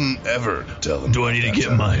 I wouldn't ever tell him. Do I need to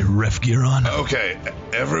get my ref gear on? Okay,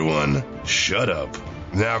 everyone, shut up.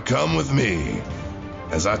 Now come with me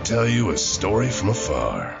as I tell you a story from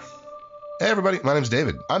afar. Hey everybody, my name's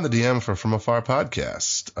David. I'm the DM for From Afar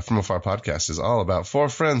Podcast. From Afar Podcast is all about four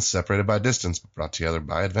friends separated by distance, but brought together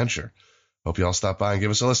by adventure. Hope you all stop by and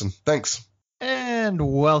give us a listen. Thanks. And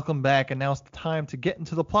welcome back. And now it's the time to get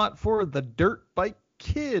into the plot for The Dirt Bike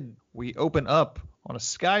Kid. We open up on a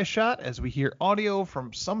sky shot as we hear audio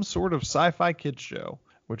from some sort of sci-fi kids show,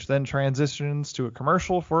 which then transitions to a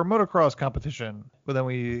commercial for a motocross competition. But then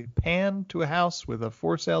we pan to a house with a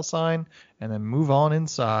for sale sign and then move on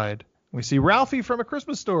inside. We see Ralphie from A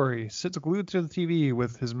Christmas Story sits glued to the TV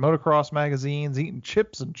with his motocross magazines, eating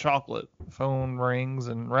chips and chocolate. The phone rings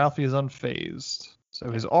and Ralphie is unfazed. So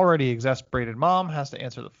his already exasperated mom has to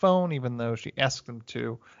answer the phone, even though she asked him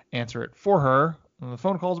to answer it for her. And the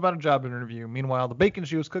phone call's about a job interview. Meanwhile, the bacon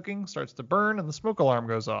she was cooking starts to burn and the smoke alarm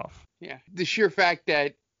goes off. Yeah, the sheer fact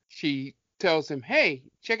that she tells him, hey,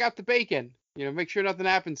 check out the bacon. Make sure nothing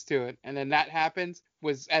happens to it. And then that happens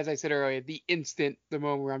was, as I said earlier, the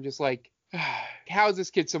moment where I'm just like, how is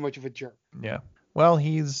this kid so much of a jerk? Yeah. Well,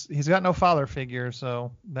 he's got no father figure,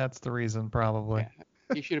 so that's the reason probably. Yeah.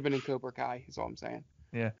 He should have been in Cobra Kai, is all I'm saying.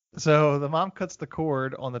 Yeah. So the mom cuts the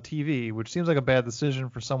cord on the TV, which seems like a bad decision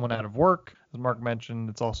for someone out of work. As Mark mentioned,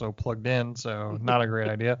 it's also plugged in, so not a great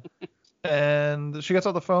idea. And she gets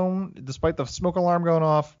off the phone despite the smoke alarm going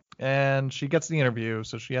off, and she gets the interview,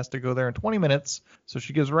 so she has to go there in 20 minutes. So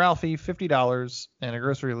she gives Ralphie $50 and a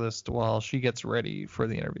grocery list while she gets ready for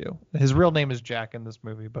the interview. His real name is Jack in this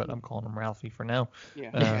movie, but I'm calling him Ralphie for now.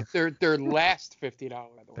 Yeah, their last $50.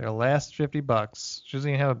 Their last $50. She doesn't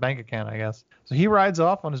even have a bank account, I guess. So he rides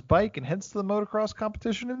off on his bike and heads to the motocross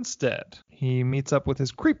competition instead. He meets up with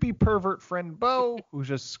his creepy pervert friend Bo, who's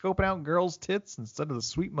just scoping out girls' tits instead of the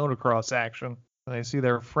sweet motocross action. They see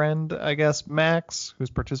their friend, I guess, Max, who's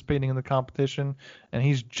participating in the competition, and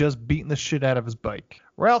he's just beating the shit out of his bike.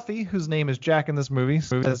 Ralphie, whose name is Jack in this movie,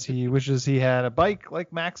 says he wishes he had a bike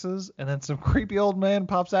like Max's, and then some creepy old man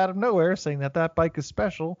pops out of nowhere saying that bike is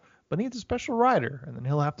special, but needs a special rider, and then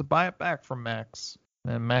he'll have to buy it back from Max.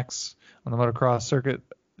 And Max, on the motocross circuit,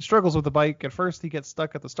 struggles with the bike. At first, he gets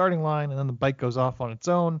stuck at the starting line, and then the bike goes off on its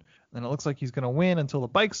own. And it looks like he's going to win until the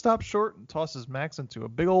bike stops short and tosses Max into a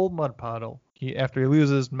big old mud puddle. After he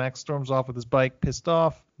loses, Max storms off with his bike, pissed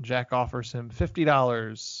off. Jack offers him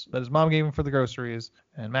 $50 that his mom gave him for the groceries.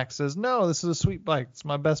 And Max says, no, this is a sweet bike. It's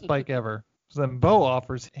my best bike ever. So then Bo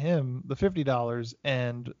offers him the $50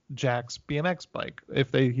 and Jack's BMX bike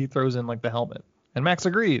if he throws in like the helmet. And Max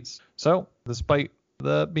agrees. So despite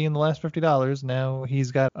being the last $50, now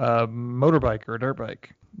he's got a motorbike or a dirt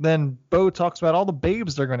bike. Then Bo talks about all the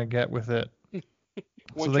babes they're going to get with it.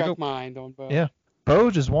 One track mind on Bo. Yeah.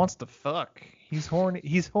 Bo just wants to fuck. He's horny.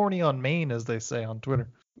 He's horny on main, as they say on Twitter.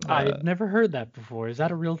 I've never heard that before. Is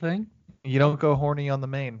that a real thing? You don't go horny on the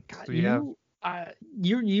main. So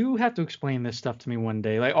you have to explain this stuff to me one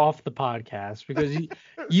day, like off the podcast, because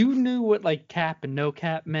you knew what like cap and no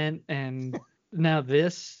cap meant, and now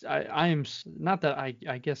this, I am not that I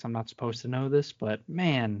guess I'm not supposed to know this, but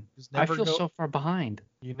man, I feel so far behind.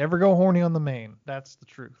 You never go horny on the main. That's the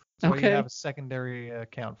truth. That's okay. why you have a secondary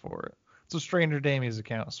account for it. It's what Stranger Damie's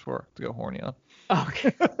account's for, to go horny on.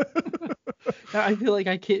 Okay. I feel like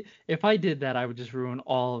I can't. If I did that, I would just ruin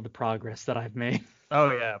all of the progress that I've made. Oh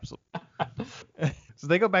yeah, absolutely. So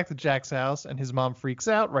they go back to Jack's house, and his mom freaks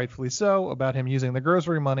out, rightfully so, about him using the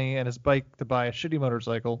grocery money and his bike to buy a shitty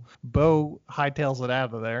motorcycle. Bo hightails it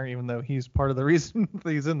out of there, even though he's part of the reason that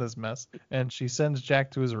he's in this mess, and she sends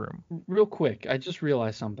Jack to his room. Real quick, I just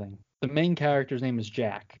realized something. The main character's name is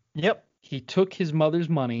Jack. Yep. He took his mother's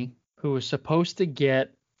money, who was supposed to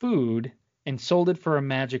get food, and sold it for a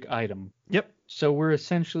magic item. Yep. So we're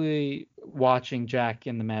essentially, watching Jack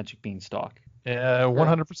and the Magic Beanstalk. Yeah,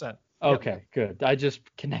 100%. Okay, good. I just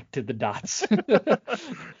connected the dots.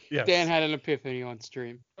 Yes. Dan had an epiphany on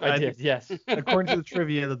stream. I did, yes. According to the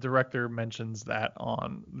trivia, the director mentions that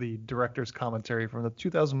on the director's commentary from the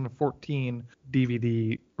 2014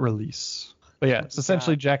 DVD release. But yeah, it's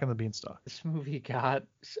essentially Jack and the Beanstalk. This movie got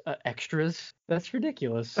extras. That's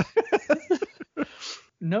ridiculous.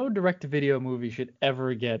 No direct-to-video movie should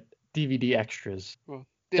ever get DVD extras. Well,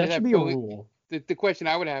 that should be a rule. The question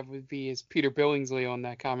I would have would be, is Peter Billingsley on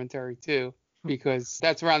that commentary too? Because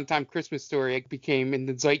that's around the time Christmas Story became in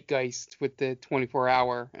the zeitgeist with the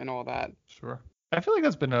 24-hour and all that. Sure. I feel like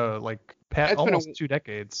that's been almost 2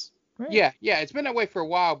 decades. Right? Yeah, it's been that way for a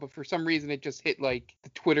while, but for some reason it just hit like the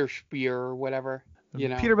Twitter sphere or whatever. You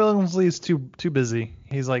know. Peter Billingsley is too busy.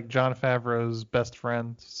 He's like Jon Favreau's best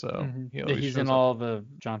friend, so he's in all the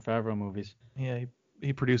Jon Favreau movies. Yeah,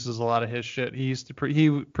 he produces a lot of his shit. He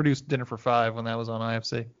produced Dinner for Five when that was on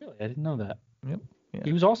IFC. Really, I didn't know that. Yep. Yeah.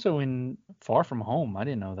 He was also in Far From Home. I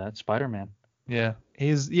didn't know that. Spider-Man. Yeah.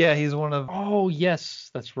 He's one of. Oh yes,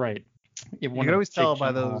 that's right. You can always tell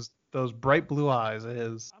by those bright blue eyes of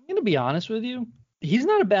his. I'm gonna be honest with you. He's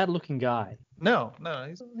not a bad-looking guy. No,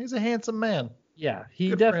 he's a handsome man. Yeah, he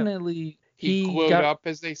Good definitely he glowed up,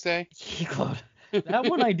 as they say. He glowed. That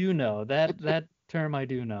one I do know. That term I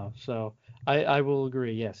do know. So I will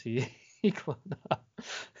agree. Yes, he glowed up.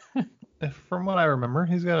 From what I remember,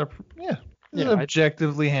 he's got an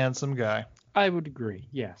objectively handsome guy. I would agree.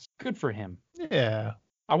 Yes, good for him. Yeah.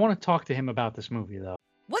 I want to talk to him about this movie though.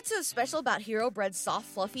 What's so special about Hero Bread's soft,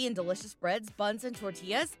 fluffy, and delicious breads, buns, and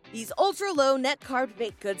tortillas? These ultra-low net-carb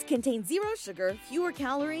baked goods contain 0 sugar, fewer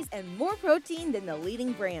calories, and more protein than the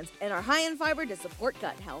leading brands, and are high in fiber to support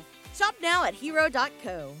gut health. Shop now at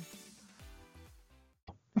hero.co.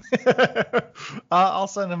 I'll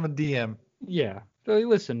send him a DM. Yeah. So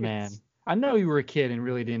listen, man. I know you were a kid and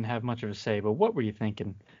really didn't have much of a say, but what were you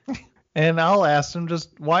thinking? And I'll ask him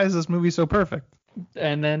just, why is this movie so perfect?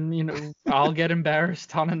 And then, I'll get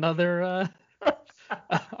embarrassed on another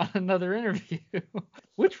interview.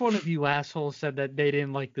 Which one of you assholes said that they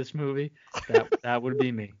didn't like this movie? That would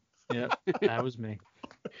be me. Yeah, that was me.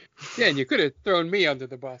 Yeah, and you could have thrown me under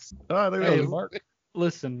the bus. Oh, there goes Mark.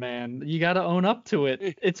 Listen, man, you got to own up to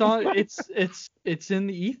it. It's on. It's in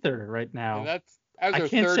the ether right now. And that's our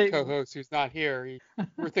third co-host who's not here.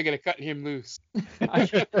 We're thinking of cutting him loose.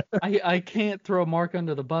 I can't throw Mark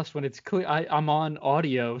under the bus when it's clear. I'm on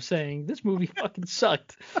audio saying this movie fucking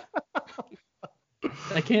sucked.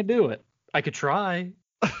 I can't do it. I could try.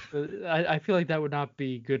 I feel like that would not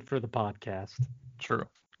be good for the podcast. True.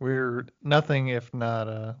 We're nothing if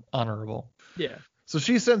not honorable. Yeah. So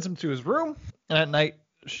she sends him to his room, and at night,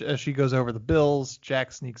 as she goes over the bills,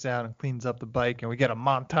 Jack sneaks out and cleans up the bike, and we get a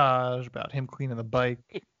montage about him cleaning the bike.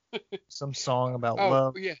 Some song about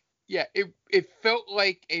love. Yeah. It felt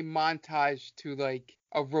like a montage to like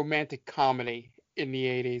a romantic comedy in the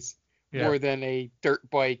 80s more than a dirt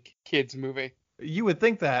bike kids movie. You would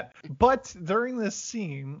think that, but during this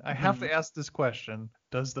scene, I have to ask this question: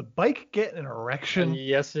 does the bike get an erection?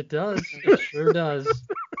 Yes, it does. It sure does.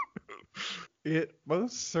 It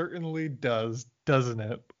most certainly does, doesn't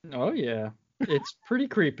it? Oh, yeah. It's pretty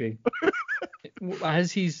creepy.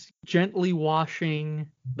 As he's gently washing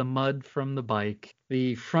the mud from the bike,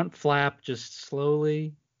 the front flap just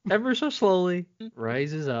slowly, ever so slowly,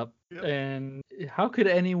 rises up. Yep. And how could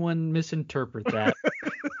anyone misinterpret that?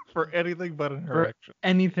 For anything but an erection.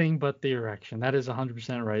 Anything but the erection. That is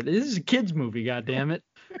 100% right. This is a kid's movie, goddammit.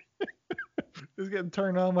 He's getting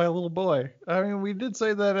turned on by a little boy. I mean, we did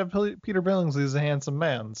say that Peter Billingsley is a handsome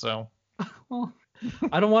man, so. Well,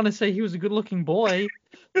 I don't want to say he was a good-looking boy.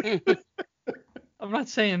 I'm not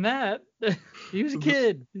saying that. He was a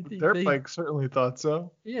kid. Dirtbag certainly thought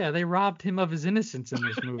so. Yeah, they robbed him of his innocence in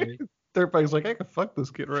this movie. Dirtbag's like, I could fuck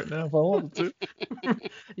this kid right now if I wanted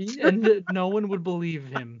to. And no one would believe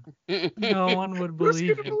him. No one would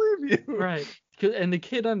believe him. Believe you? Right. And the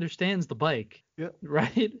kid understands the bike. Yep.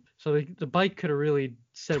 Right? So the bike could have really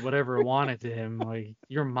said whatever it wanted to him. Like,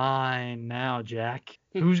 you're mine now, Jack.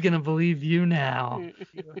 Who's going to believe you now?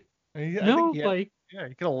 Bike. Yeah,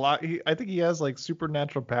 he could have locked. I think he has like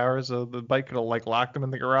supernatural powers, so the bike could have like locked him in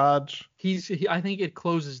the garage. I think it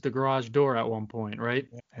closes the garage door at one point, right?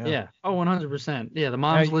 Yeah. Oh, 100%. Yeah, the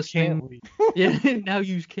mom's listening. Yeah, now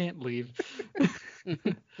you can't leave.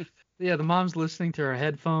 Yeah, the mom's listening to her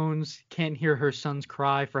headphones, can't hear her son's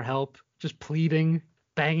cry for help, just pleading,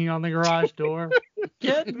 banging on the garage door.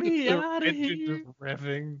 Get me out of here. Just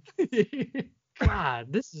revving.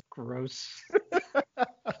 God, this is gross.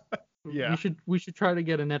 Yeah. We should try to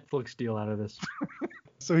get a Netflix deal out of this.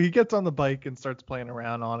 So he gets on the bike and starts playing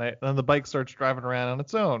around on it. And then the bike starts driving around on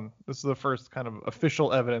its own. This is the first kind of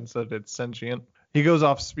official evidence that it's sentient. He goes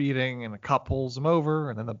off speeding and a cop pulls him over,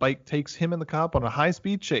 and then the bike takes him and the cop on a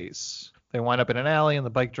high-speed chase. They wind up in an alley, and the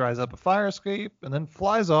bike drives up a fire escape and then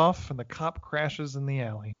flies off, and the cop crashes in the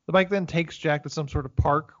alley. The bike then takes Jack to some sort of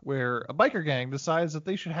park where a biker gang decides that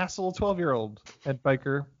they should hassle a 12-year-old. Head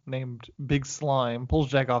biker named Big Slime pulls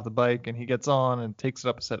Jack off the bike, and he gets on and takes it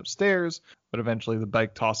up a set of stairs, but eventually the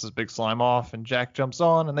bike tosses Big Slime off, and Jack jumps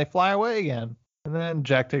on, and they fly away again. And then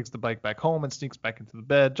Jack takes the bike back home and sneaks back into the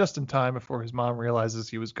bed just in time before his mom realizes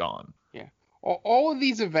he was gone. Yeah. All of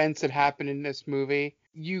these events that happen in this movie,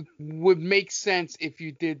 you would make sense if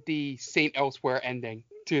you did the Saint Elsewhere ending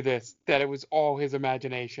to this, that it was all his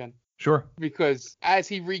imagination. Sure. Because as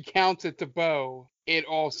he recounts it to Bo, it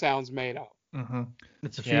all sounds made up. Mm-hmm.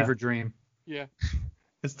 It's a fever dream. Yeah.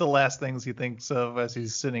 It's the last things he thinks of as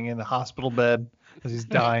he's sitting in the hospital bed, as he's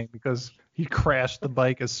dying because he crashed the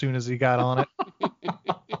bike as soon as he got on it.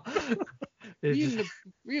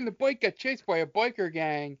 Me and the bike got chased by a biker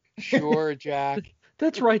gang. Sure, Jack.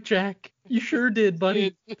 That's right, Jack. You sure did,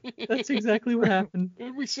 buddy. That's exactly what happened.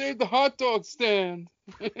 And we saved the hot dog stand.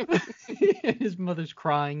 His mother's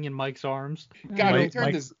crying in Mike's arms. God, he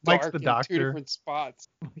turned this dark Mike's the in doctor. 2 different spots.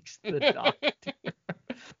 Mike's the doctor.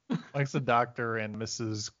 Mike's the doctor, and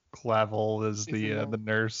Mrs. Clavel is the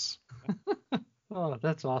nurse. Oh,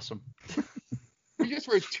 that's awesome. We just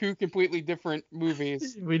wrote 2 completely different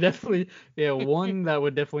movies. We definitely, one that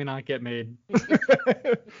would definitely not get made.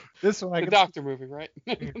 This one, the doctor movie, right?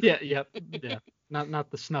 Yeah.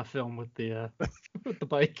 Not the snuff film with the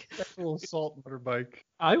bike. Sexual assault motorbike.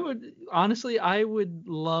 I would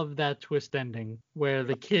love that twist ending where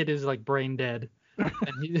the kid is like brain dead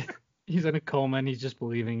and he's in a coma and he's just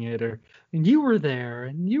believing it, and you were there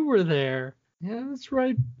and you were there. Yeah, that's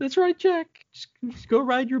right, Jack. Just go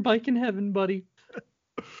ride your bike in heaven, buddy.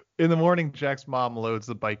 In the morning, Jack's mom loads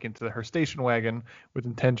the bike into her station wagon with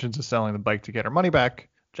intentions of selling the bike to get her money back.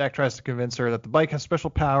 Jack tries to convince her that the bike has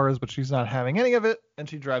special powers, but she's not having any of it, and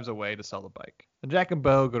she drives away to sell the bike. And Jack and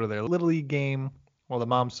Bo go to their Little League game while the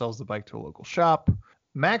mom sells the bike to a local shop.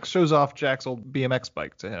 Max shows off Jack's old BMX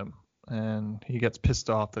bike to him, and he gets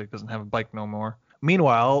pissed off that he doesn't have a bike no more.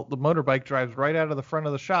 Meanwhile, the motorbike drives right out of the front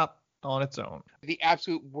of the shop on its own. The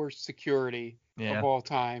absolute worst security of all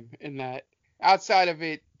time, in that outside of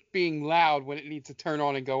it being loud when it needs to turn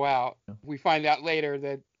on and go out, we find out later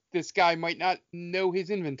that this guy might not know his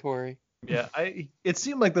inventory. Yeah, it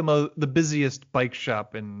seemed like the busiest bike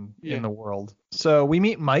shop in the world. So we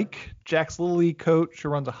meet Mike, Jack's Little League coach, who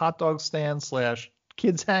runs a hot dog stand /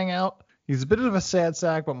 kids hangout. He's a bit of a sad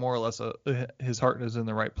sack, but more or less his heart is in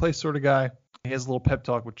the right place sort of guy. He has a little pep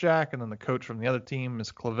talk with Jack, and then the coach from the other team,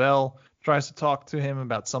 Miss Clavel, tries to talk to him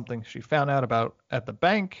about something she found out about at the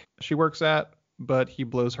bank she works at, but he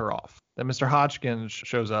blows her off. Then Mr. Hodgkins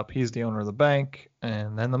shows up. He's the owner of the bank,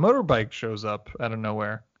 and then the motorbike shows up out of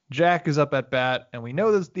nowhere. Jack is up at bat, and we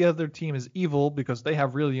know that the other team is evil because they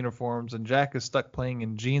have real uniforms, and Jack is stuck playing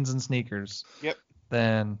in jeans and sneakers. Yep.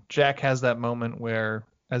 Then Jack has that moment where,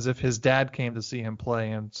 as if his dad came to see him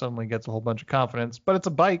play, and suddenly gets a whole bunch of confidence, but it's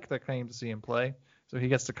a bike that came to see him play, so he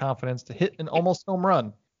gets the confidence to hit an almost home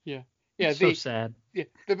run. Yeah. So sad. Yeah,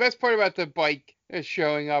 the best part about the bike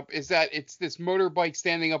showing up is that it's this motorbike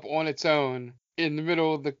standing up on its own in the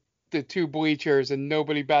middle of the 2 bleachers, and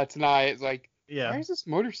nobody bats an eye. It's like, why is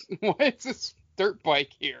this dirt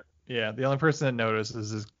bike here? Yeah, the only person that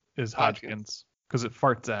notices is Hodgkins, because it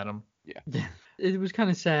farts at him. Yeah. It was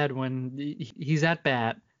kind of sad when he's at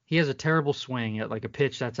bat. He has a terrible swing at like a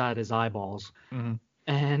pitch that's at his eyeballs,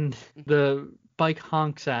 and the bike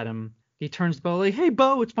honks at him. He turns to Bo like, "Hey,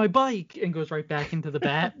 Bo, it's my bike," and goes right back into the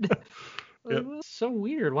bat. Yep. So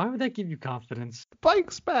weird. Why would that give you confidence? The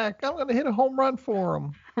bike's back. I'm going to hit a home run for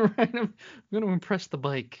him. Right? I'm going to impress the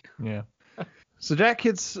bike. Yeah. So Jack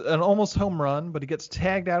hits an almost home run, but he gets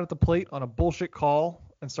tagged out at the plate on a bullshit call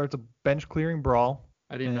and starts a bench clearing brawl.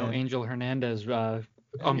 I didn't know Angel Hernandez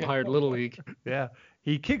umpired Little League. Yeah.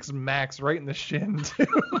 He kicks Max right in the shin, too.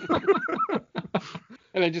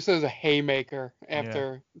 And it just does a haymaker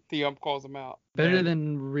after the ump calls him out. Better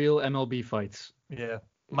than real MLB fights. Yeah.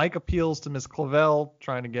 Mike appeals to Miss Clavel,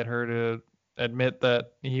 trying to get her to admit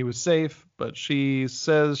that he was safe, but she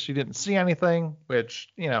says she didn't see anything, which,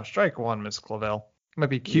 strike one, Miss Clavel. It might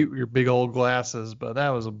be cute with your big old glasses, but that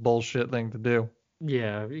was a bullshit thing to do.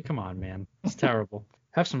 Yeah, come on, man. It's terrible.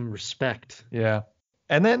 Have some respect. Yeah.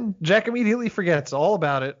 And then Jack immediately forgets all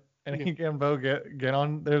about it, and he can Bo get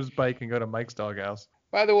on his bike and go to Mike's doghouse.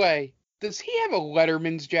 By the way, does he have a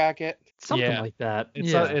Letterman's jacket? Something like that.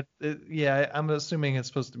 Yeah, I'm assuming it's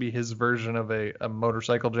supposed to be his version of a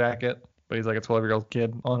motorcycle jacket, but he's like a 12-year-old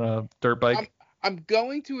kid on a dirt bike. I'm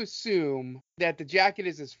going to assume that the jacket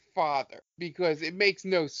is his father because it makes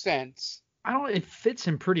no sense. It fits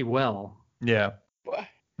him pretty well. Yeah. But,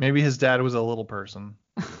 maybe his dad was a little person.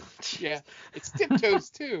 Yeah, it's Tiptoes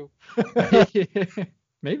too.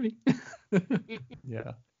 Maybe.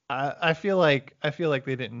 Yeah. I feel like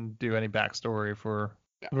they didn't do any backstory for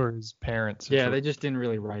his parents. Yeah, they just didn't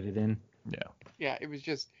really write it in. Yeah. Yeah,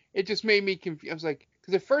 it just made me confused. I was like,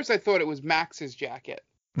 because at first I thought it was Max's jacket.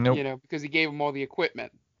 Nope. You know, because he gave him all the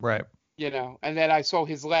equipment. Right. You know, and then I saw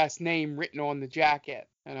his last name written on the jacket,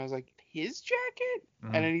 and I was like, his jacket?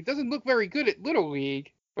 Mm-hmm. And then he doesn't look very good at Little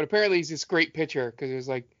League, but apparently he's this great pitcher because it was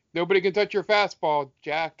like, nobody can touch your fastball,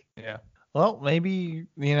 Jack. Yeah. Well, maybe,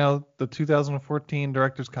 the 2014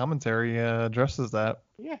 director's commentary addresses that.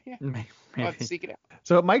 Yeah. Maybe. I'll have to seek it out.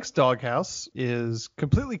 So Mike's doghouse is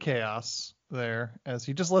completely chaos there, as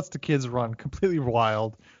he just lets the kids run completely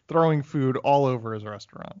wild, throwing food all over his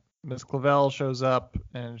restaurant. Miss Clavel shows up,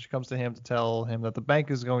 and she comes to him to tell him that the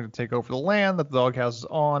bank is going to take over the land that the doghouse is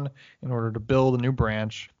on in order to build a new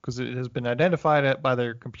branch, because it has been identified by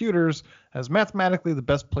their computers as mathematically the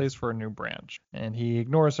best place for a new branch. And he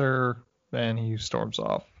ignores her, and he storms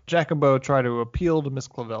off. Jack and Bo try to appeal to Miss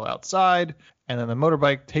Clavel outside, and then the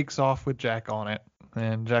motorbike takes off with Jack on it.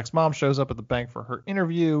 And Jack's mom shows up at the bank for her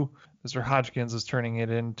interview. Mr. Hodgkins is turning it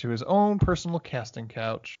into his own personal casting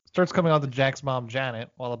couch. Starts coming on to Jack's mom, Janet,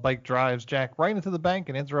 while the bike drives Jack right into the bank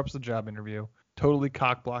and interrupts the job interview, totally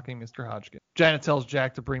cock-blocking Mr. Hodgkins. Janet tells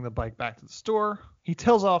Jack to bring the bike back to the store. He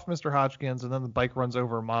tells off Mr. Hodgkins, and then the bike runs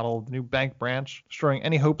over a model of the new bank branch, destroying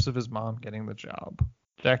any hopes of his mom getting the job.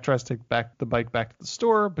 Jack tries to take the bike back to the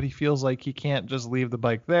store, but he feels like he can't just leave the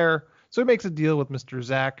bike there, so he makes a deal with Mr.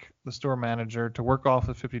 Zach, the store manager, to work off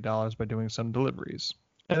the $50 by doing some deliveries.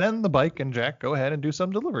 And then the bike and Jack go ahead and do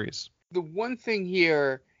some deliveries. The one thing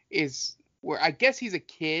here is where I guess he's a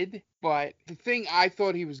kid, but the thing I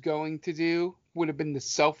thought he was going to do would have been the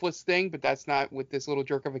selfless thing, but that's not what this little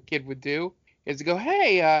jerk of a kid would do, is to go,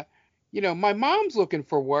 hey, my mom's looking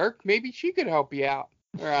for work. Maybe she could help you out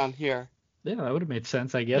around here. Yeah, that would have made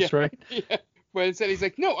sense, I guess, right? Yeah. But instead he's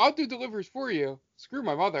like, no, I'll do deliveries for you. Screw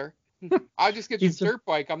my mother. I'll just get this dirt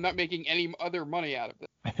bike. I'm not making any other money out of it.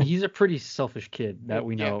 He's a pretty selfish kid that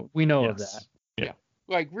we know. We know of that. Yeah.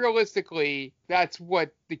 Like, realistically, that's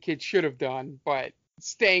what the kid should have done. But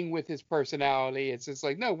staying with his personality, it's just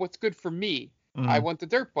like, no, what's good for me? Mm-hmm. I want the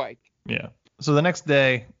dirt bike. Yeah. So the next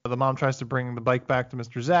day, the mom tries to bring the bike back to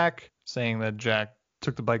Mr. Zach, saying that Jack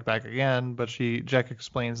took the bike back again, but Jack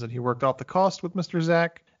explains that he worked off the cost with Mr.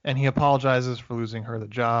 Zach, and he apologizes for losing her the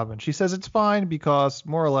job, and she says it's fine because,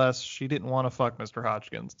 more or less, she didn't want to fuck Mr.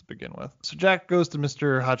 Hodgkins to begin with. So Jack goes to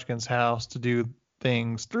Mr. Hodgkins' house to do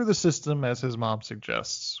things through the system as his mom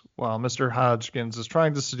suggests, while Mr. Hodgkins is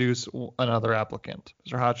trying to seduce another applicant.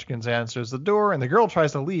 Mr. Hodgkins answers the door, and the girl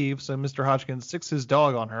tries to leave, so Mr. Hodgkins sticks his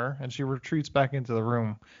dog on her, and she retreats back into the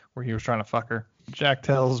room where he was trying to fuck her. Jack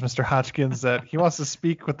tells Mr. Hodgkins that he wants to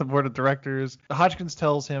speak with the board of directors. Hodgkins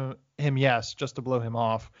tells him yes, just to blow him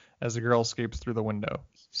off, as the girl escapes through the window.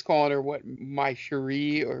 He's calling her, what, my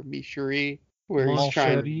cherie or me cherie? Where he's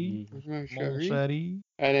trying to...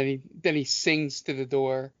 And then he sings to the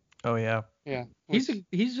door. Oh, yeah. Yeah.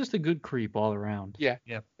 He's just a good creep all around. Yeah.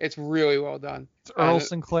 It's really well done. It's Earl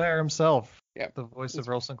Sinclair himself. Yeah. The voice of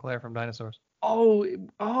Earl Sinclair from Dinosaurs. Oh,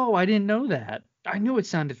 I didn't know that. I knew it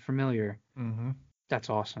sounded familiar. Mm-hmm. That's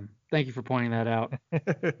awesome. Thank you for pointing that out.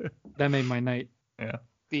 That made my night. Yeah.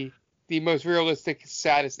 The most realistic,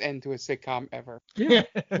 saddest end to a sitcom ever. Yeah.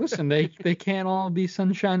 Listen, they can't all be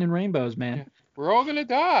sunshine and rainbows, man. Yeah. We're all gonna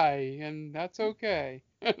die, and that's okay.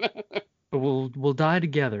 But we'll die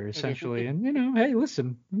together, essentially. And hey,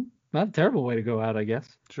 listen, not a terrible way to go out, I guess.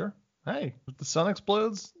 Sure. Hey, if the sun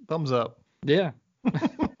explodes, thumbs up. Yeah.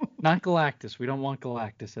 Not Galactus. We don't want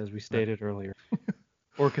Galactus, as we stated earlier.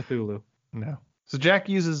 Or Cthulhu. No. So Jack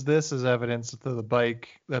uses this as evidence to the bike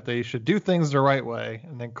that they should do things the right way,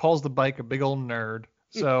 and then calls the bike a big old nerd.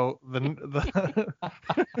 So the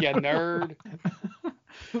yeah, nerd.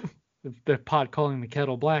 The pot calling the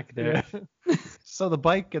kettle black there. Yeah. So the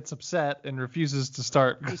bike gets upset and refuses to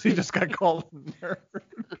start because he just got called a nerd.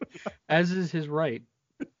 As is his right.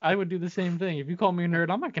 I would do the same thing. If you call me a nerd,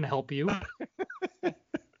 I'm not going to help you.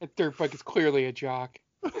 That dirt bike is clearly a jock.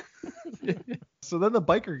 So then the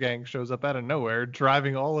biker gang shows up out of nowhere,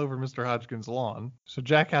 driving all over Mr. Hodgkins' lawn. So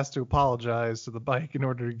Jack has to apologize to the bike in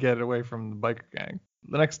order to get away from the biker gang.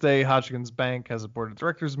 The next day, Hodgkins Bank has a board of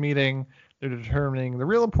directors meeting. They're determining the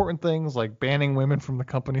real important things like banning women from the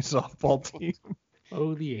company's softball team.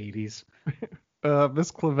 Oh, the 80s. Miss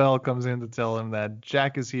Clavel comes in to tell him that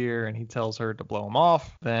Jack is here, and he tells her to blow him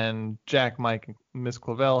off. Then Jack, Mike, and Miss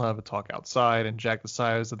Clavel have a talk outside, and Jack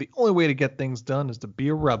decides that the only way to get things done is to be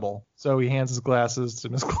a rebel. So he hands his glasses to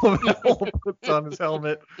Miss Clavel, puts on his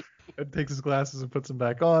helmet, and takes his glasses and puts them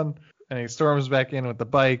back on. And he storms back in with the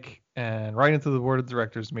bike and right into the board of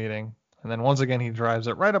directors meeting. And then once again, he drives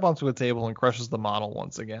it right up onto a table and crushes the model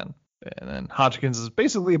once again. And then Hodgkins is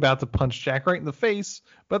basically about to punch Jack right in the face,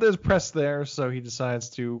 but there's press there, so he decides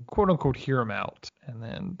to quote-unquote hear him out. And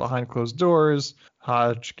then behind closed doors,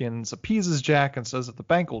 Hodgkins appeases Jack and says that the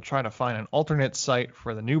bank will try to find an alternate site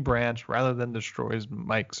for the new branch rather than destroys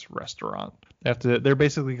Mike's restaurant. They're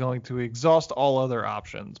basically going to exhaust all other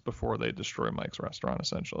options before they destroy Mike's restaurant,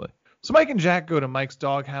 essentially. So Mike and Jack go to Mike's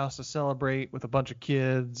doghouse to celebrate with a bunch of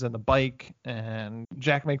kids and the bike, and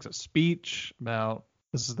Jack makes a speech about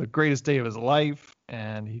this is the greatest day of his life,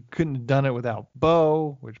 and he couldn't have done it without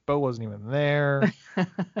Bo, which Bo wasn't even there.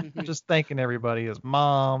 Just thanking everybody, his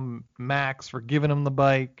mom, Max, for giving him the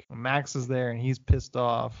bike. Max is there, and he's pissed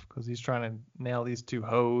off because he's trying to nail these two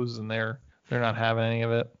hoes, and they're not having any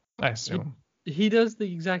of it, I assume. He does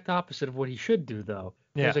the exact opposite of what he should do, though.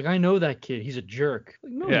 Yeah. He's like, I know that kid. He's a jerk.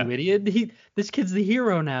 Like, no, Yeah. you idiot. This kid's the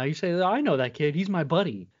hero now. You say, I know that kid. He's my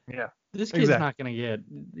buddy. Yeah. This kid's Exactly. not going to get.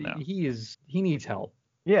 No. He needs help.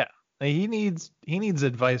 Yeah. He needs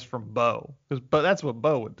advice from Bo, but that's what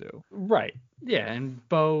Bo would do. Right. Yeah,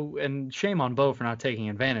 and shame on Bo for not taking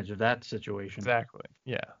advantage of that situation. Exactly.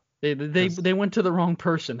 Yeah. They went to the wrong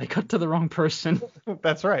person. They cut to the wrong person.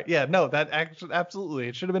 That's right. Yeah. No, that actually absolutely.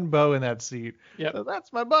 It should have been Bo in that seat. Yeah. So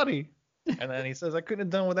that's my buddy. And then he says, I couldn't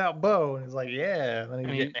have done without Bo. And he's like, yeah. And then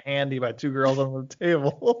he's getting handy by two girls on the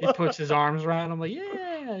table. He puts his arms around him like,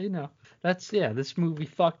 yeah, this movie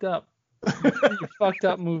fucked up. You fucked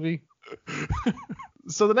up movie.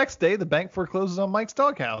 So the next day, the bank forecloses on Mike's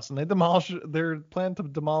doghouse, and they're planning to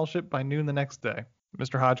demolish it by noon the next day.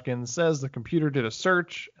 Mr. Hodgkins says the computer did a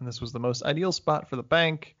search, and this was the most ideal spot for the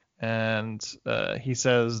bank. And he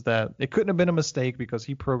says that it couldn't have been a mistake because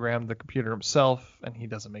he programmed the computer himself, and he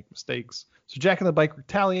doesn't make mistakes. So Jack and the bike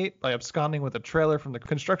retaliate by absconding with a trailer from the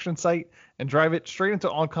construction site and drive it straight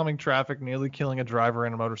into oncoming traffic, nearly killing a driver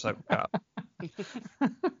and a motorcycle cop.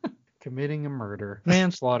 Committing a murder.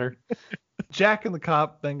 Manslaughter. Jack and the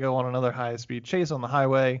cop then go on another high-speed chase on the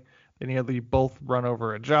highway. They nearly both run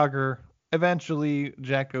over a jogger. Eventually,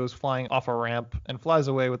 Jack goes flying off a ramp and flies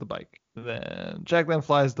away with the bike. Jack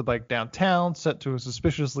flies the bike downtown, set to a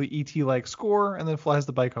suspiciously ET-like score, and then flies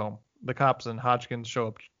the bike home. The cops and Hodgkins show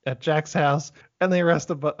up at Jack's house, and they arrest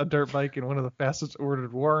a dirt bike in one of the fastest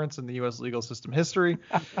ordered warrants in the U.S. legal system history.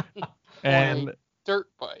 And dirt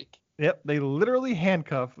bike. Yep, they literally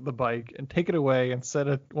handcuff the bike and take it away and set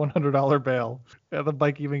a $100 bail. And the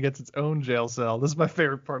bike even gets its own jail cell. This is my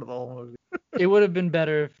favorite part of the whole movie. It would have been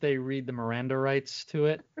better if they read the Miranda rights to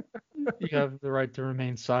it. You have the right to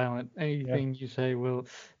remain silent. Anything you say will.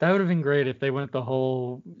 That would have been great if they went the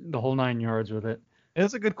whole 9 yards with it.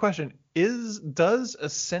 It's a good question. Does a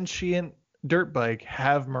sentient dirt bike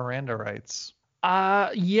have Miranda rights?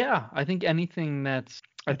 Yeah. I think anything that's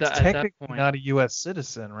at that point, not a U.S.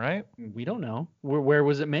 citizen, right? We don't know. Where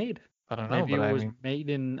was it made? I don't know. Maybe it was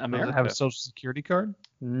made in America. Does it have a social security card?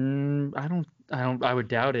 I would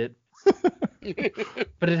doubt it.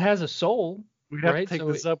 But it has a soul. We'd have to take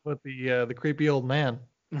this up with the creepy old man.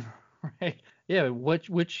 Right. Yeah.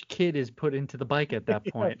 Which kid is put into the bike at that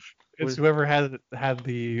point? It's whoever had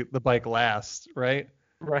the bike last, right?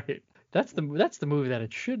 Right. That's the movie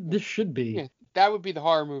that this should be. Yeah, that would be the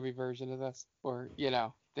horror movie version of this, or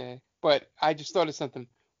But I just thought of something.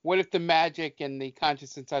 What if the magic and the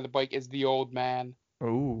conscience inside the bike is the old man?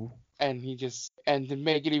 Ooh. And to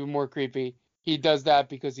make it even more creepy, he does that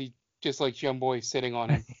because he just likes young boys sitting on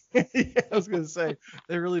him. Yeah, I was gonna say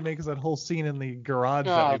they really make that whole scene in the garage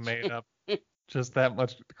that we made up just that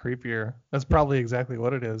much creepier. That's probably exactly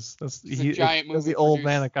what it is. It was the old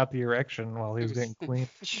man that got the erection while he was getting clean.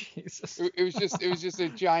 Jesus. It was just a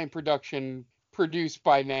giant production produced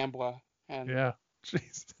by NAMBLA. And yeah.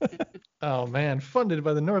 Jeez. Oh man, funded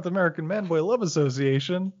by the North American Man-Boy Love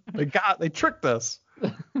Association. They tricked us.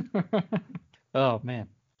 Oh man.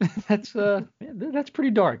 That's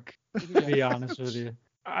pretty dark, to be honest with you.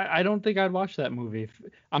 I don't think I'd watch that movie.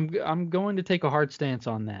 I'm going to take a hard stance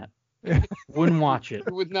on that. Wouldn't watch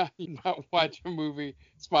it. Would not watch a movie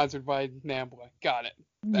sponsored by NAMBLA. Got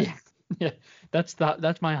it. Yeah.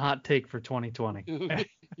 That's my hot take for 2020.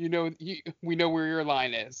 We know where your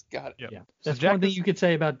line is. Got it. Yep. Yeah. That's one thing you could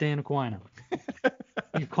say about Dan Aquino.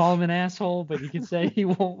 You call him an asshole, but you can say he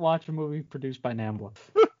won't watch a movie produced by NAMBLA.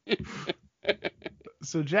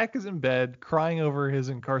 So Jack is in bed crying over his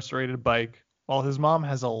incarcerated bike while his mom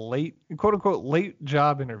has a late, quote unquote, late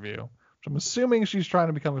job interview, which I'm assuming she's trying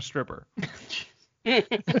to become a stripper.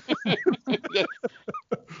 It's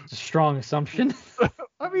a strong assumption.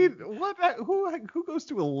 I mean, who goes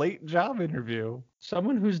to a late job interview?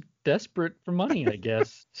 Someone who's desperate for money, I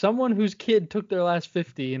guess. Someone whose kid took their last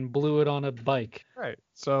 50 and blew it on a bike. Right.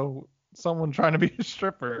 So someone trying to be a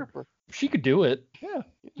stripper. She could do it. Yeah.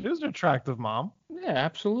 She was an attractive mom. Yeah,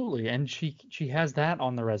 absolutely. And she has that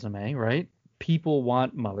on the resume, right? People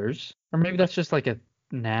want mothers. Or maybe that's just like a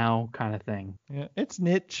now kind of thing. Yeah. It's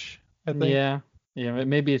niche, I think. Yeah. Yeah.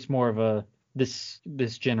 Maybe it's more of a this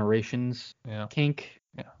generation's kink.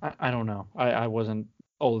 Yeah. I don't know. I wasn't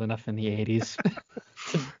old enough in the 80s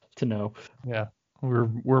to know. Yeah.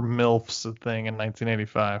 We're MILFs a thing in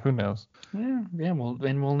 1985. Who knows? Yeah. Well,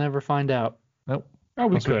 and we'll never find out. Nope. Oh,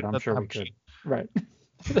 we could. I'm sure we could. Right.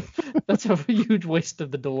 That's a huge waste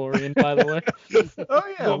of the DeLorean, by the way. Oh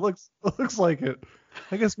yeah, it looks like it.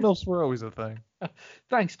 I guess MILFs were always a thing.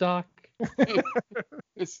 Thanks, Doc.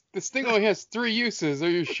 This thing only has 3 uses. Are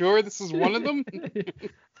you sure this is one of them?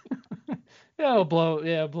 Yeah,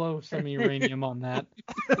 blow some uranium on that.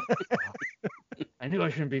 I knew I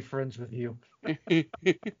shouldn't be friends with you.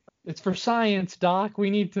 It's for science, Doc.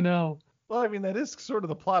 We need to know. Well, I mean, that is sort of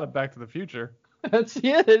the plot of Back to the Future. It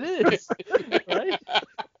is. Right?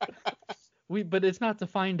 But it's not to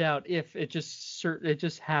find out if it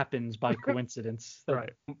just happens by coincidence that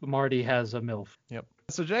right. Marty has a MILF. Yep.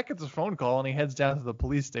 So Jack gets a phone call and he heads down to the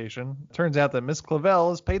police station. Turns out that Miss Clavel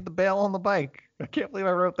has paid the bail on the bike. I can't believe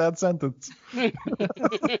I wrote that sentence.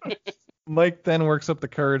 Mike then works up the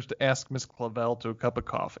courage to ask Miss Clavel to a cup of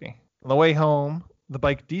coffee. On the way home, the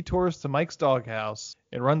bike detours to Mike's doghouse.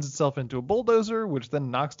 It runs itself into a bulldozer, which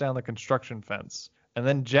then knocks down the construction fence. And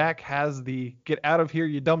then Jack has the "get out of here,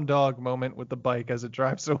 you dumb dog" moment with the bike as it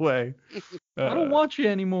drives away. I don't want you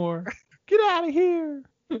anymore. Get out of here.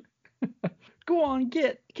 Go on,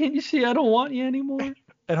 Can't you see I don't want you anymore?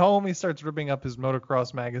 At home, he starts ripping up his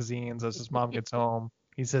motocross magazines as his mom gets home.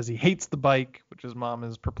 He says he hates the bike, which his mom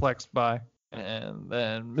is perplexed by. And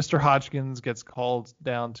then Mr. Hodgkins gets called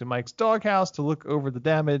down to Mike's doghouse to look over the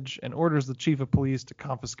damage and orders the chief of police to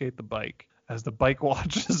confiscate the bike as the bike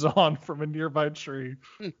watches on from a nearby tree.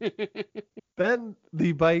 Then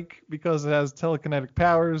the bike, because it has telekinetic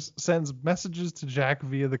powers, sends messages to Jack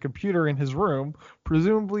via the computer in his room,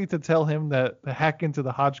 presumably to tell him to hack into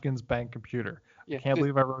the Hodgkins bank computer. Yeah, I can't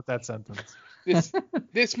believe I wrote that sentence.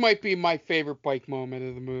 This might be my favorite bike moment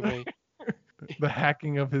of the movie. The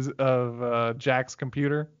hacking of Jack's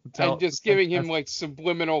computer. And just giving him like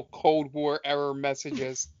subliminal Cold War era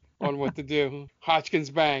messages on what to do.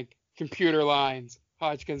 Hodgkins Bank, computer lines.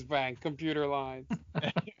 Hodgkins Bank, computer lines.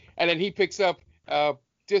 And then he picks up,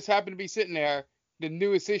 just happened to be sitting there, the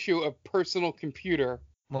newest issue of Personal Computer.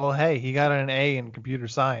 Well, hey, he got an A in computer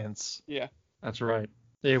science. Yeah. That's right.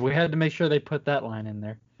 Yeah, we had to make sure they put that line in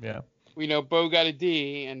there. Yeah. We know Bo got a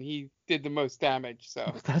D, and he did the most damage,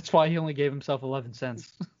 so. That's why he only gave himself 11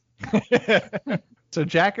 cents. So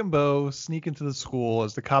Jack and Bo sneak into the school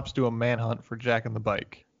as the cops do a manhunt for Jack and the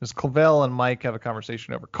bike. Miss Clavel and Mike have a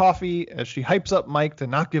conversation over coffee as she hypes up Mike to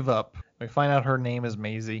not give up. We find out her name is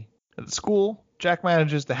Maisie. At the school, Jack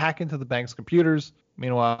manages to hack into the bank's computers.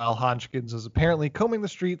 Meanwhile, Hodgkins is apparently combing the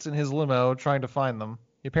streets in his limo trying to find them.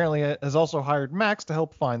 He apparently has also hired Max to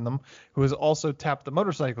help find them, who has also tapped the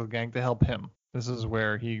motorcycle gang to help him. This is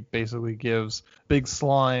where he basically gives Big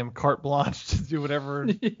Slime carte blanche to do whatever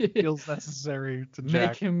feels necessary to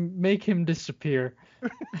Jack. Make him disappear.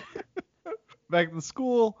 Back at the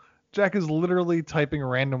school, Jack is literally typing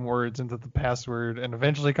random words into the password and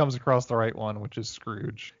eventually comes across the right one, which is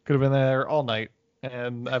Scrooge. Could have been there all night.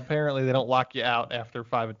 And apparently they don't lock you out after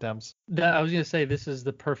 5 attempts. I was going to say, this is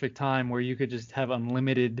the perfect time where you could just have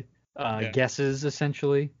unlimited guesses,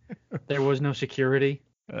 essentially. There was no security.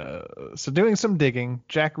 So doing some digging,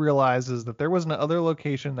 Jack realizes that there was another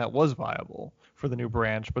location that was viable for the new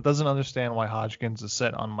branch, but doesn't understand why Hodgkins is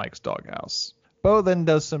set on Mike's doghouse. Bo then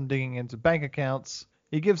does some digging into bank accounts.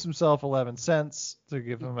 He gives himself 11 cents to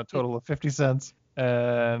give him a total of 50 cents.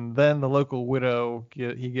 And then the local widow,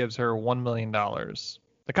 he gives her $1 million.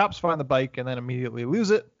 The cops find the bike and then immediately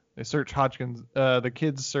lose it. They search Hodgkins. The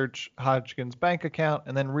kids search Hodgkins' bank account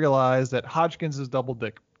and then realize that Hodgkins is double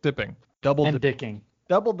dipping. Double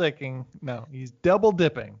dicking. No, he's double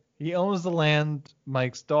dipping. He owns the land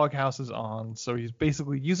Mike's doghouse is on, so he's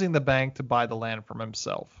basically using the bank to buy the land from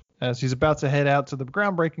himself. As he's about to head out to the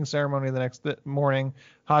groundbreaking ceremony the next morning,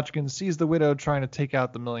 Hodgkins sees the widow trying to take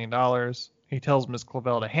out the $1 million. He tells Miss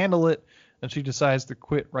Clavel to handle it, and she decides to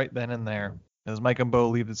quit right then and there. As Mike and Bo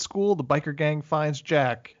leave the school, the biker gang finds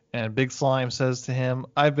Jack, and Big Slime says to him,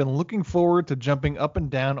 "I've been looking forward to jumping up and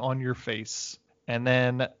down on your face." And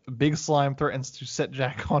then Big Slime threatens to set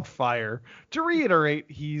Jack on fire. To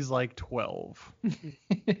reiterate, he's like 12.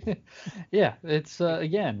 Yeah, it's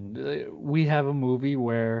again, we have a movie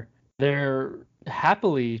where they're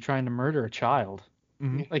happily trying to murder a child.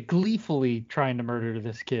 Mm-hmm. Like gleefully trying to murder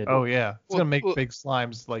this kid. Oh yeah, it's gonna make Big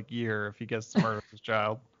Slime's like year if he gets to murder his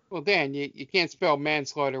child. Well, Dan, you can't spell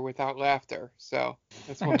manslaughter without laughter, so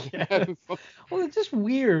that's why we're having fun. Well, it's just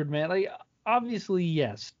weird, man. Like, obviously,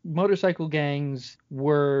 yes, motorcycle gangs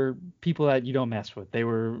were people that you don't mess with. They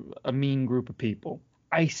were a mean group of people.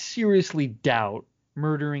 I seriously doubt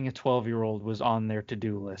murdering a 12-year-old was on their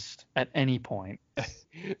to-do list at any point.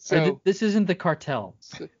 So this isn't the cartel.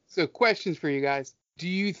 So questions for you guys. Do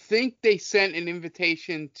you think they sent an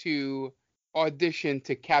invitation to audition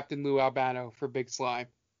to Captain Lou Albano for Big Slime?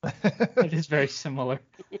 It is very similar.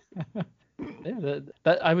 Yeah,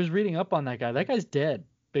 that I was reading up on that guy. That guy's dead.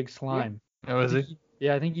 Big Slime. Yeah. Oh, is he?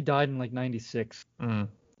 Yeah, I think he died in like 96.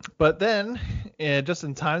 But then, just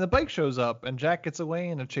in time, the bike shows up, and Jack gets away,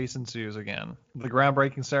 and a chase ensues again. The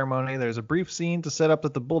groundbreaking ceremony, there's a brief scene to set up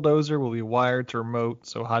that the bulldozer will be wired to remote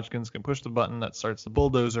so Hodgkins can push the button that starts the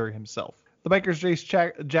bulldozer himself. The bikers chase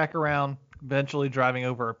Jack around, eventually driving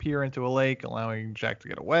over a pier into a lake, allowing Jack to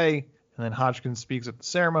get away. And then Hodgkins speaks at the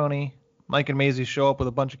ceremony. Mike and Maisie show up with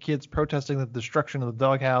a bunch of kids protesting the destruction of the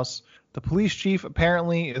doghouse. The police chief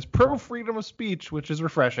apparently is pro freedom of speech, which is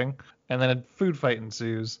refreshing. And then a food fight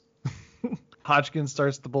ensues. Hodgkins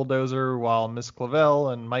starts the bulldozer while Miss Clavel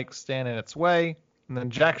and Mike stand in its way. And then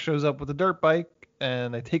Jack shows up with a dirt bike,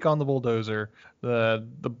 and they take on the bulldozer. The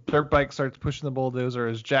dirt bike starts pushing the bulldozer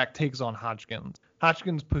as Jack takes on Hodgkins.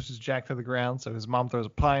 Hodgkins pushes Jack to the ground, so his mom throws a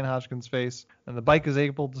pie in Hodgkins' face, and the bike is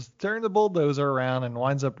able to turn the bulldozer around and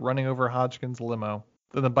winds up running over Hodgkins' limo.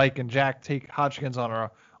 Then the bike and Jack take Hodgkins on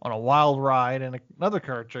a wild ride, and another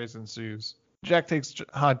car chase ensues. Jack takes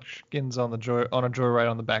Hodgkins on a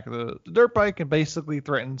joyride on the back of the dirt bike and basically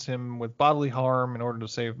threatens him with bodily harm in order to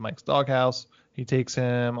save Mike's doghouse. He takes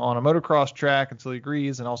him on a motocross track until he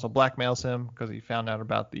agrees, and also blackmails him because he found out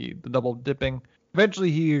about the double dipping.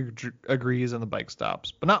 Eventually, he agrees and the bike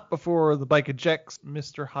stops, but not before the bike ejects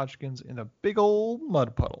Mr. Hodgkins in a big old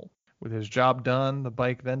mud puddle. With his job done, the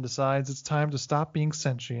bike then decides it's time to stop being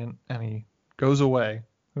sentient, and he goes away.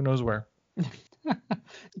 Who knows where?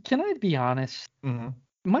 Can I be honest? Mm-hmm.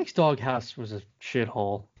 Mike's doghouse was a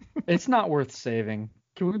shithole. It's not worth saving.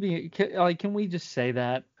 Can we just say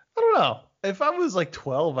that? I don't know. If I was like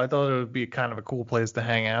 12, I thought it would be kind of a cool place to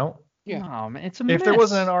hang out. Yeah. No, man, it's a mess. If there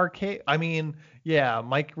wasn't an arcade, I mean, yeah,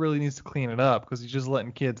 Mike really needs to clean it up because he's just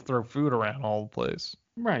letting kids throw food around all the place.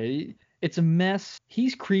 Right. It's a mess.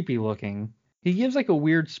 He's creepy looking. He gives like a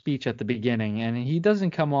weird speech at the beginning, and he doesn't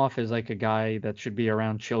come off as like a guy that should be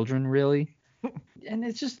around children, really. And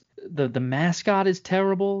it's just the mascot is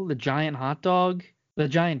terrible. The giant dog,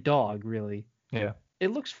 really. Yeah. It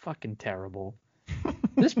looks fucking terrible.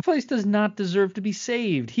 This place does not deserve to be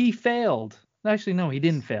saved. He failed. Actually, no, he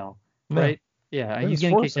didn't fail. No. Right? Yeah, he's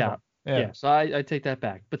getting kicked out. Yeah, so I take that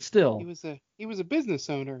back. But still, he was a business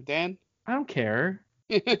owner, Dan. I don't care.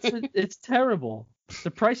 It's terrible.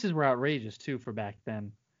 The prices were outrageous too for back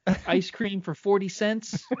then. Ice cream for 40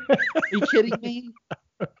 cents? Are you kidding me?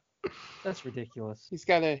 That's ridiculous. He's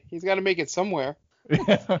got to make it somewhere.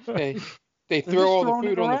 They They're throw all just the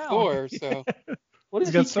food throwing it on the floor, so What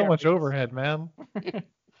He's does got so much overhead, man.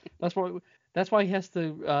 That's why he has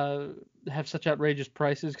to have such outrageous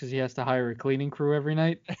prices, because he has to hire a cleaning crew every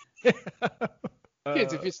night.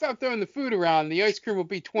 Kids, if you stop throwing the food around, the ice cream will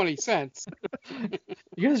be 20 cents.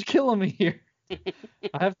 You guys are killing me here.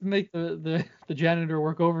 I have to make the janitor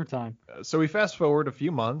work overtime. So we fast forward a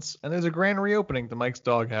few months, and there's a grand reopening to Mike's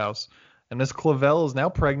doghouse, and Miss Clavel is now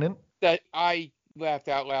pregnant. That I laughed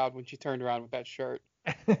out loud when she turned around with that shirt.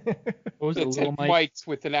 What was it, Little Mike? Mike's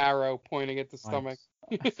with an arrow pointing at the stomach.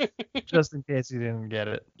 Just in case you didn't get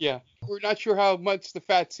it. Yeah, we're not sure how much the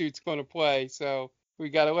fat suit's going to play, so we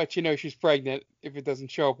got to let you know she's pregnant if it doesn't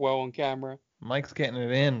show up well on camera. Mike's getting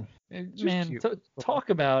it in. Man, talk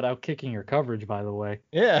about outkicking your coverage, by the way.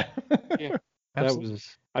 Yeah. Yeah.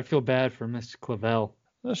 I feel bad for Miss Clavel.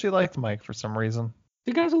 Well, she liked Mike for some reason.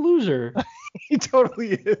 The guy's a loser. He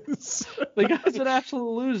totally is. The guy's an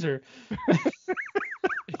absolute loser.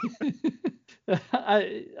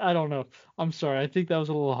 I don't know. I'm sorry. I think that was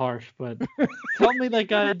a little harsh, but tell me that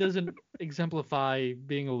guy doesn't exemplify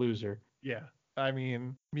being a loser. Yeah. I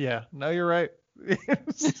mean, yeah. No, you're right.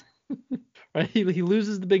 Right? He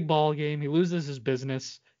loses the big ball game. He loses his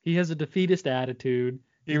business. He has a defeatist attitude.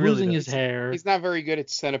 He's losing his hair. He's not very good at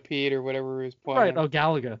Centipede or whatever he was playing. Right. Oh,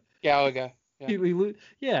 Galaga. Galaga.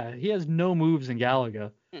 Yeah. He has no moves in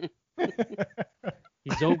Galaga.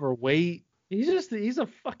 He's overweight. He's a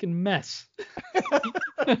fucking mess.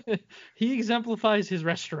 He exemplifies his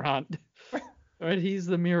restaurant. Right? He's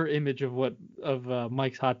the mirror image of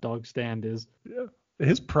Mike's hot dog stand is. Yeah.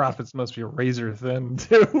 His profits must be razor thin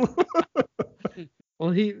too.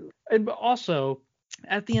 Well, and also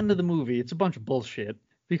at the end of the movie, it's a bunch of bullshit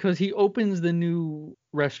because he opens the new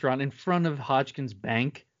restaurant in front of Hodgkin's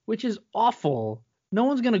bank, which is awful. No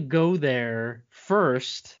one's gonna go there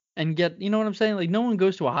first and get, you know what I'm saying? Like, no one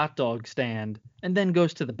goes to a hot dog stand and then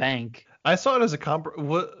goes to the bank. I saw it as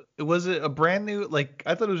was it a brand new, like,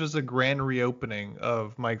 I thought it was just a grand reopening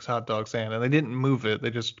of Mike's hot dog stand, and they didn't move it. They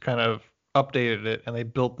just kind of updated it, and they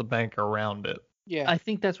built the bank around it. Yeah. I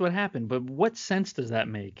think that's what happened, but what sense does that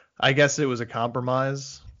make? I guess it was a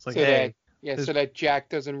compromise. It's like, so that Jack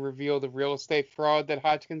doesn't reveal the real estate fraud that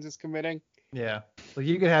Hodgkins is committing. Yeah. Like,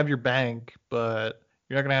 you could have your bank, but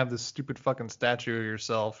you're not going to have this stupid fucking statue of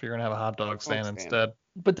yourself. You're going to have a hot dog stand instead.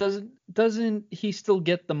 But doesn't he still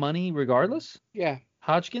get the money regardless? Yeah.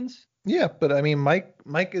 Hodgkins? Yeah, but I mean,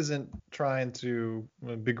 Mike isn't trying to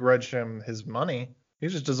begrudge him his money. He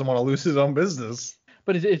just doesn't want to lose his own business.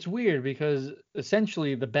 But it's weird because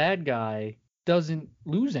essentially the bad guy doesn't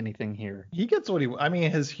lose anything here. He gets what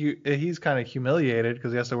he's kind of humiliated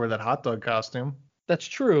because he has to wear that hot dog costume. That's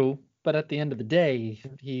true, but at the end of the day,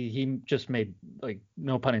 he just made, like,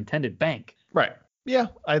 no pun intended, bank. Right. Yeah,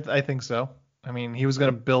 I think so. I mean, he was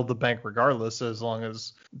going to build the bank regardless as long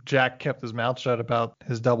as Jack kept his mouth shut about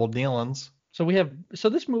his double dealings. So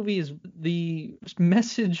this movie is, the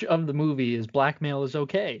message of the movie is blackmail is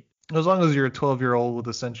okay. As long as you're a 12-year-old with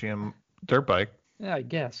a sentient dirt bike. Yeah, I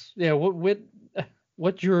guess. Yeah,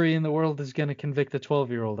 what jury in the world is going to convict a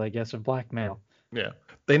 12-year-old, I guess, of blackmail? Yeah.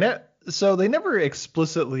 They never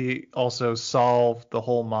explicitly also solve the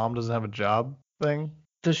whole mom doesn't have a job thing.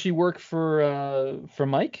 Does she work for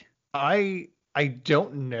Mike? I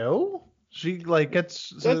don't know. She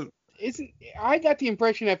gets I got the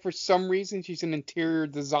impression that for some reason she's an interior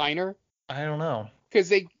designer. I don't know. Because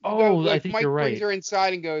I think Mike you're right. brings her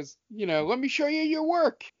inside and goes, let me show you your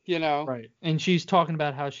work, Right. And she's talking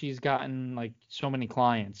about how she's gotten, like, so many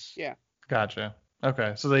clients. Yeah. Gotcha.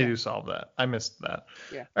 Okay, so they do solve that. I missed that.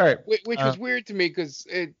 Yeah. All right. Which was weird to me because,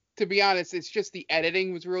 to be honest, it's just the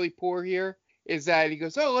editing was really poor here. Is that he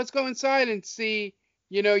goes, oh, let's go inside and see,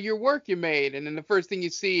 your work you made. And then the first thing you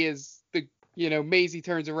see is Maisie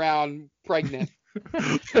turns around pregnant.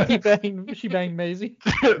 She banged Maisie.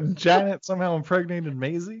 Janet somehow impregnated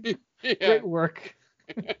Maisie. Yeah. Great work.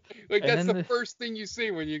 That's the first thing you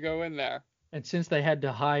see when you go in there. And since they had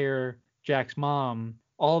to hire Jack's mom,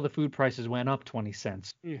 all the food prices went up 20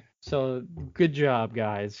 cents. Yeah. So good job,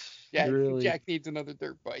 guys. Yeah, really... Jack needs another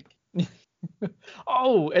dirt bike.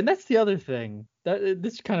 Oh, and that's the other thing.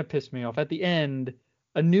 This kind of pissed me off. At the end,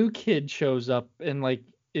 a new kid shows up and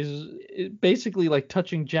is basically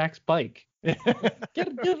touching Jack's bike. Get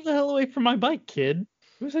the hell away from my bike, kid.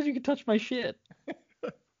 Who said you could touch my shit?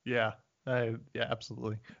 Yeah. Yeah,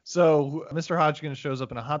 absolutely. So Mr. Hodgkins shows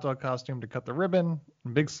up in a hot dog costume to cut the ribbon.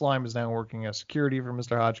 And Big Slime is now working as security for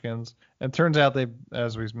Mr. Hodgkins. And it turns out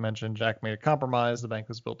as we mentioned, Jack made a compromise. The bank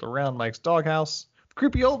was built around Mike's doghouse. The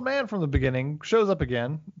creepy old man from the beginning shows up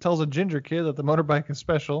again, tells a ginger kid that the motorbike is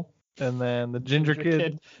special. And then the ginger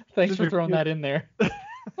kid. Thanks for throwing that in there.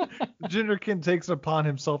 The ginger kid takes it upon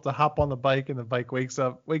himself to hop on the bike, and the bike wakes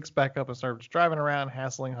back up and starts driving around,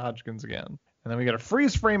 hassling Hodgkins again. And then we got a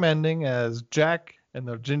freeze frame ending as Jack and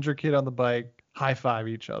the ginger kid on the bike high five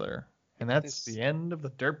each other. And that's the end of the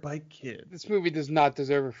Dirt Bike Kid. This movie does not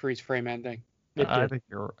deserve a freeze frame ending. I think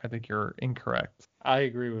you're incorrect. I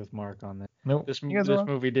agree with Mark on that. Nope. This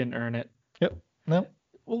movie didn't earn it. Yep. No.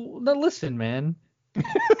 Well, now listen, man.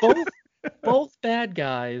 Both bad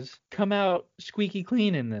guys come out squeaky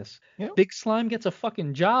clean in this. Yep. Big Slime gets a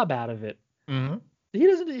fucking job out of it. Mm-hmm.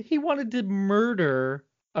 He wanted to murder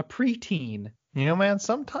a preteen. Man,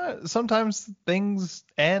 sometimes things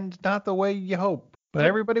end not the way you hope. But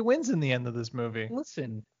everybody wins in the end of this movie.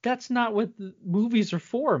 Listen, that's not what the movies are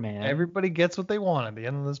for, man. Everybody gets what they want at the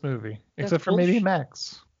end of this movie. Except for maybe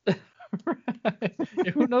Max.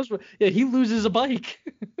 Right. Who knows what? Yeah, he loses a bike.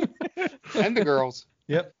 And the girls.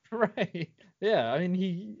 Yep. Right. Yeah, I mean,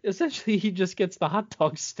 he just gets the hot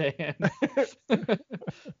dog stand.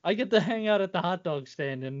 I get to hang out at the hot dog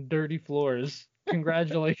stand in dirty floors.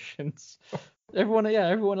 Congratulations.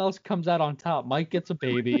 Everyone else comes out on top. Mike gets a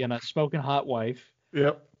baby and a smoking hot wife.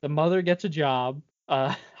 Yep. The mother gets a job.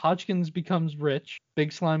 Hodgkins becomes rich.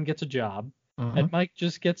 Big Slime gets a job. Mm-hmm. And Mike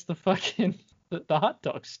just gets the fucking the hot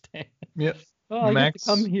dog stand. Yep. Oh, I Max. get to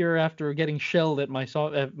come here after getting shelled at my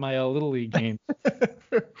Little League game.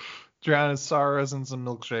 Drown his sorrows in some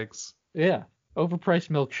milkshakes. Yeah, overpriced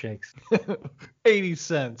milkshakes. 80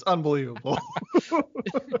 cents. Unbelievable.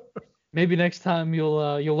 Maybe next time you'll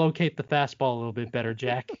locate the fastball a little bit better,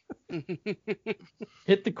 Jack.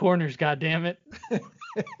 Hit the corners, goddammit.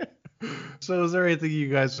 So is there anything you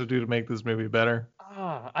guys would do to make this movie better?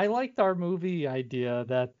 I liked our movie idea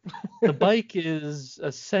that the bike is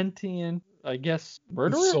a sentient, I guess,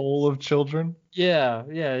 murderer? The soul of children? Yeah.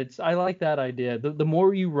 I like that idea. The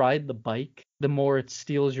more you ride the bike, the more it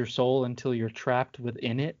steals your soul until you're trapped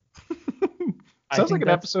within it. Sounds like an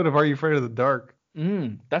episode of Are You Afraid of the Dark?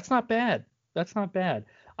 That's not bad.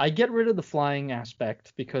 I get rid of the flying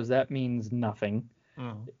aspect because that means nothing.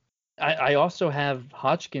 I also have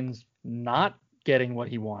Hodgkins not getting what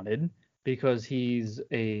he wanted because he's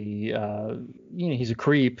a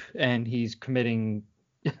creep and he's committing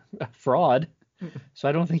fraud. So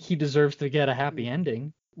I don't think he deserves to get a happy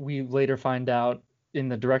ending. We later find out in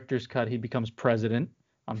the director's cut he becomes president,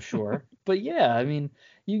 I'm sure. But yeah, I mean,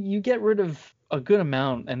 you get rid of a good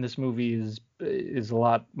amount and this movie is a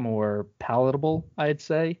lot more palatable, I'd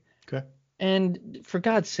say. Okay. And for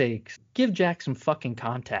God's sakes, give Jack some fucking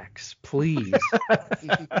contacts, please.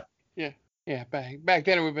 Yeah. Back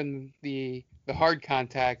then it would have been the hard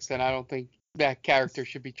contacts, and I don't think that character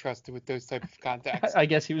should be trusted with those type of contacts. I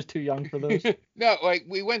guess he was too young for those. No, like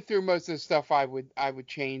we went through most of the stuff I would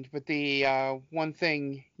change, but the one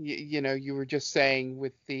thing you were just saying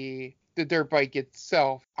with the dirt bike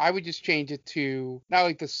itself, I would just change it to not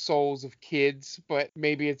like the souls of kids, but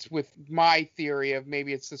maybe it's with my theory of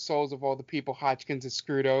maybe it's the souls of all the people Hodgkins has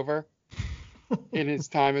screwed over in his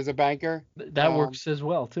time as a banker. That works as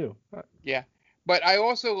well too. Yeah, but I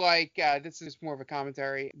also like this is more of a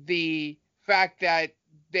commentary, the fact that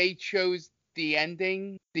they chose the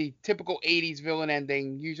ending. The typical 80s villain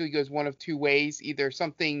ending usually goes one of two ways. Either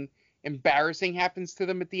something embarrassing happens to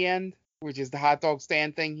them at the end, which is the hot dog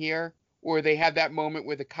stand thing here, or they have that moment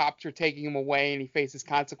where the cops are taking him away and he faces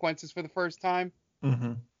consequences for the first time.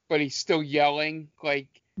 Mm-hmm. But he's still yelling like,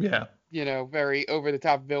 very over the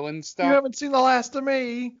top villain stuff. You haven't seen the last of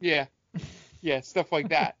me. Yeah, stuff like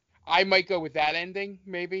that. I might go with that ending,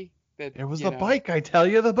 maybe. It was the bike, I tell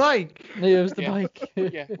you, the bike. It was the bike.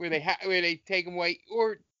 Yeah, where they take him away,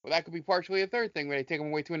 or that could be partially a third thing, where they take him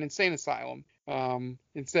away to an insane asylum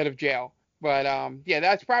instead of jail. But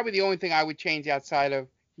that's probably the only thing I would change outside of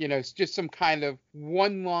just some kind of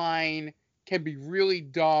one line can be really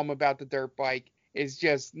dumb about the dirt bike is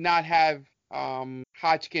just not have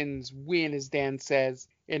Hodgkins win, as Dan says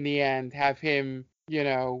in the end, have him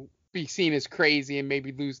be seen as crazy and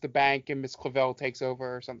maybe lose the bank and Miss Clavel takes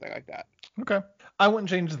over or something like that. Okay. I wouldn't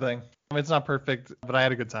change a thing. I mean, it's not perfect, but I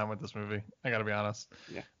had a good time with this movie. I got to be honest.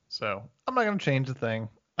 Yeah. So I'm not going to change a thing.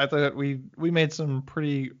 I thought we made some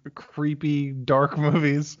pretty creepy, dark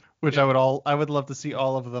movies, which I would love to see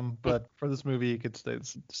all of them. But for this movie, it could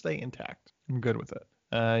stay intact. I'm good with it.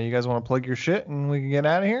 You guys want to plug your shit and we can get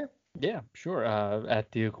out of here? Yeah, sure. At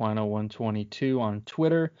DeAquino122 on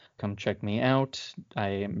Twitter. Come check me out.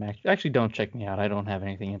 Actually, don't check me out. I don't have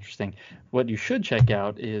anything interesting. What you should check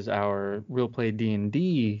out is our Real Play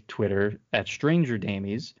D&D Twitter at Stranger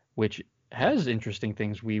Damies, which has interesting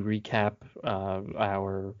things. We recap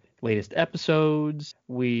our latest episodes.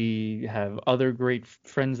 We have other great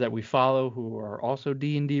friends that we follow who are also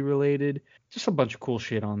D&D related. Just a bunch of cool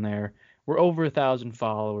shit on there. We're over 1,000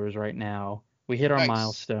 followers right now. We hit our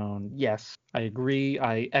milestone. Yes, I agree.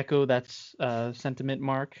 I echo that sentiment,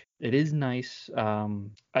 Mark. It is nice.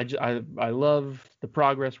 I love the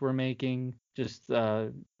progress we're making. Just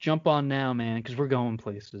jump on now, man, because we're going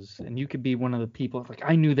places. And you could be one of the people. Like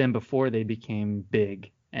I knew them before they became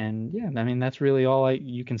big. And yeah, I mean that's really all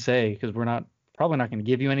you can say because we're probably not going to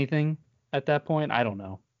give you anything at that point. I don't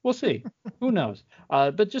know. We'll see. Who knows?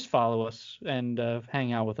 But just follow us and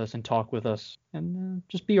hang out with us and talk with us and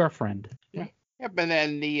just be our friend. Yeah. Yep, and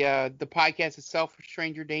then the podcast itself for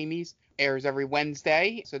Stranger Damies airs every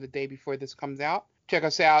Wednesday, so the day before this comes out. Check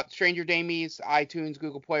us out, Stranger Damies, iTunes,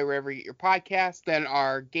 Google Play, wherever you get your podcasts. Then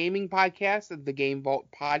our gaming podcast, the Game Vault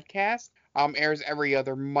Podcast, airs every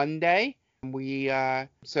other Monday.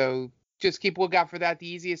 So just keep a lookout for that. The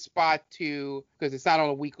easiest spot because it's not on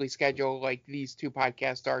a weekly schedule like these two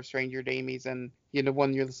podcasts are, Stranger Damies and the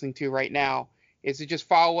one you're listening to right now, is to just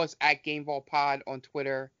follow us at Game Vault Pod on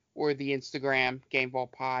Twitter or the Instagram Game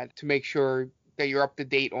Vault Pod to make sure that you're up to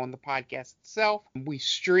date on the podcast itself. We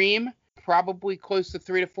stream probably close to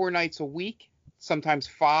 3 to 4 nights a week, sometimes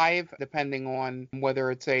 5, depending on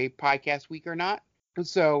whether it's a podcast week or not.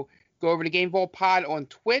 So Go over to Game Vault Pod on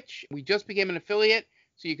Twitch. We just became an affiliate,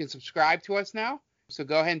 so you can subscribe to us now. So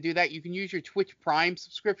go ahead and do that. You can use your Twitch Prime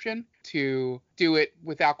subscription to do it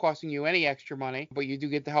without costing you any extra money, but you do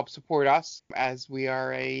get to help support us as we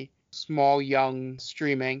are a small, young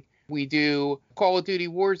streaming. We do Call of Duty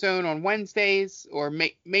Warzone on Wednesdays, or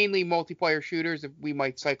mainly multiplayer shooters that we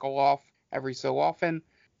might cycle off every so often.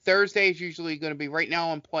 Thursday is usually going to be, right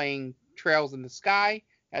now I'm playing Trails in the Sky.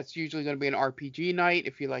 That's usually going to be an RPG night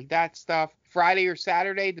if you like that stuff. Friday or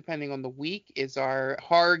Saturday, depending on the week, is our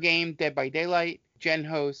horror game, Dead by Daylight. Jen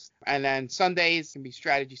hosts. And then Sundays can be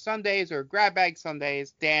Strategy Sundays or Grab Bag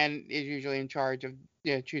Sundays. Dan is usually in charge of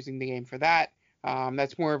choosing the game for that.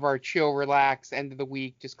 That's more of our chill, relax, end of the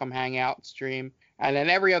week, just come hang out, stream. And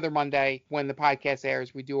then every other Monday when the podcast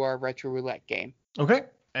airs, we do our Retro Roulette game. Okay.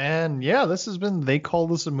 And yeah, this has been They Call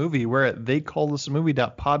This a Movie. We're at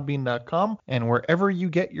theycallthisamovie.podbean.com, and wherever you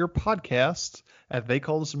get your podcasts at They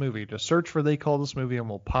Call This a Movie, just search for They Call This a Movie and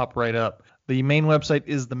we'll pop right up. The main website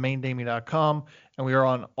is themaindamie.com, and we are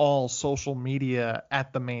on all social media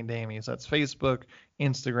at The Main Damies. That's Facebook,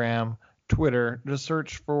 Instagram, Twitter. Just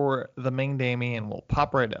search for The Main Damie and we'll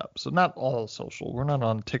pop right up. So not all social. We're not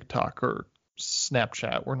on TikTok or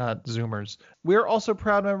Snapchat. We're not Zoomers. We're also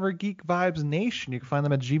proud member of Geek Vibes Nation. You can find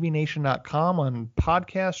them at gvnation.com on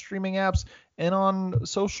podcast streaming apps and on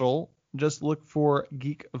social. Just look for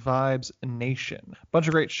Geek Vibes Nation. Bunch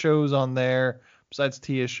of great shows on there. Besides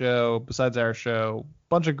Tia's show, besides our show,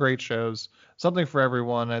 bunch of great shows. Something for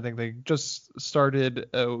everyone. I think they just started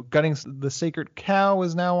Gutting the Sacred Cow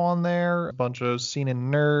is now on there. A bunch of Scene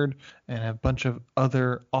and Nerd and a bunch of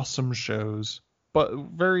other awesome shows. But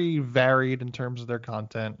very varied in terms of their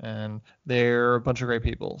content, and they're a bunch of great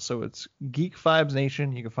people. So it's Geek Vibes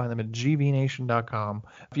Nation. You can find them at gvnation.com.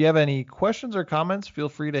 If you have any questions or comments, feel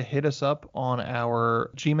free to hit us up on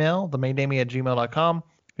our Gmail, themaindamie@gmail.com.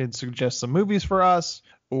 You can suggest some movies for us,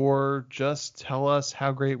 or just tell us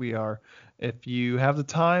how great we are. If you have the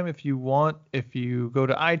time, if you want, if you go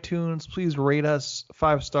to iTunes, please rate us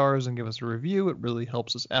 5 stars and give us a review. It really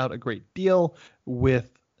helps us out a great deal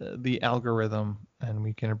with the algorithm, and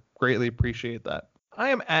we can greatly appreciate that. I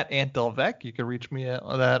am at Ant Delvec. You can reach me at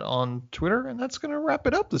that on Twitter, and that's going to wrap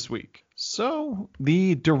it up this week. So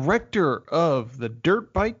the director of The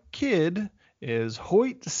Dirt Bike Kid is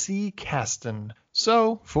Hoyt C. Caston.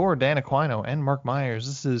 So for Dan Aquino and Mark Myers,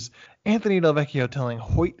 this is Anthony Delvecchio telling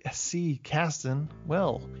Hoyt C. Caston,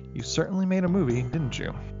 well, you certainly made a movie, didn't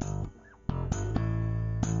you?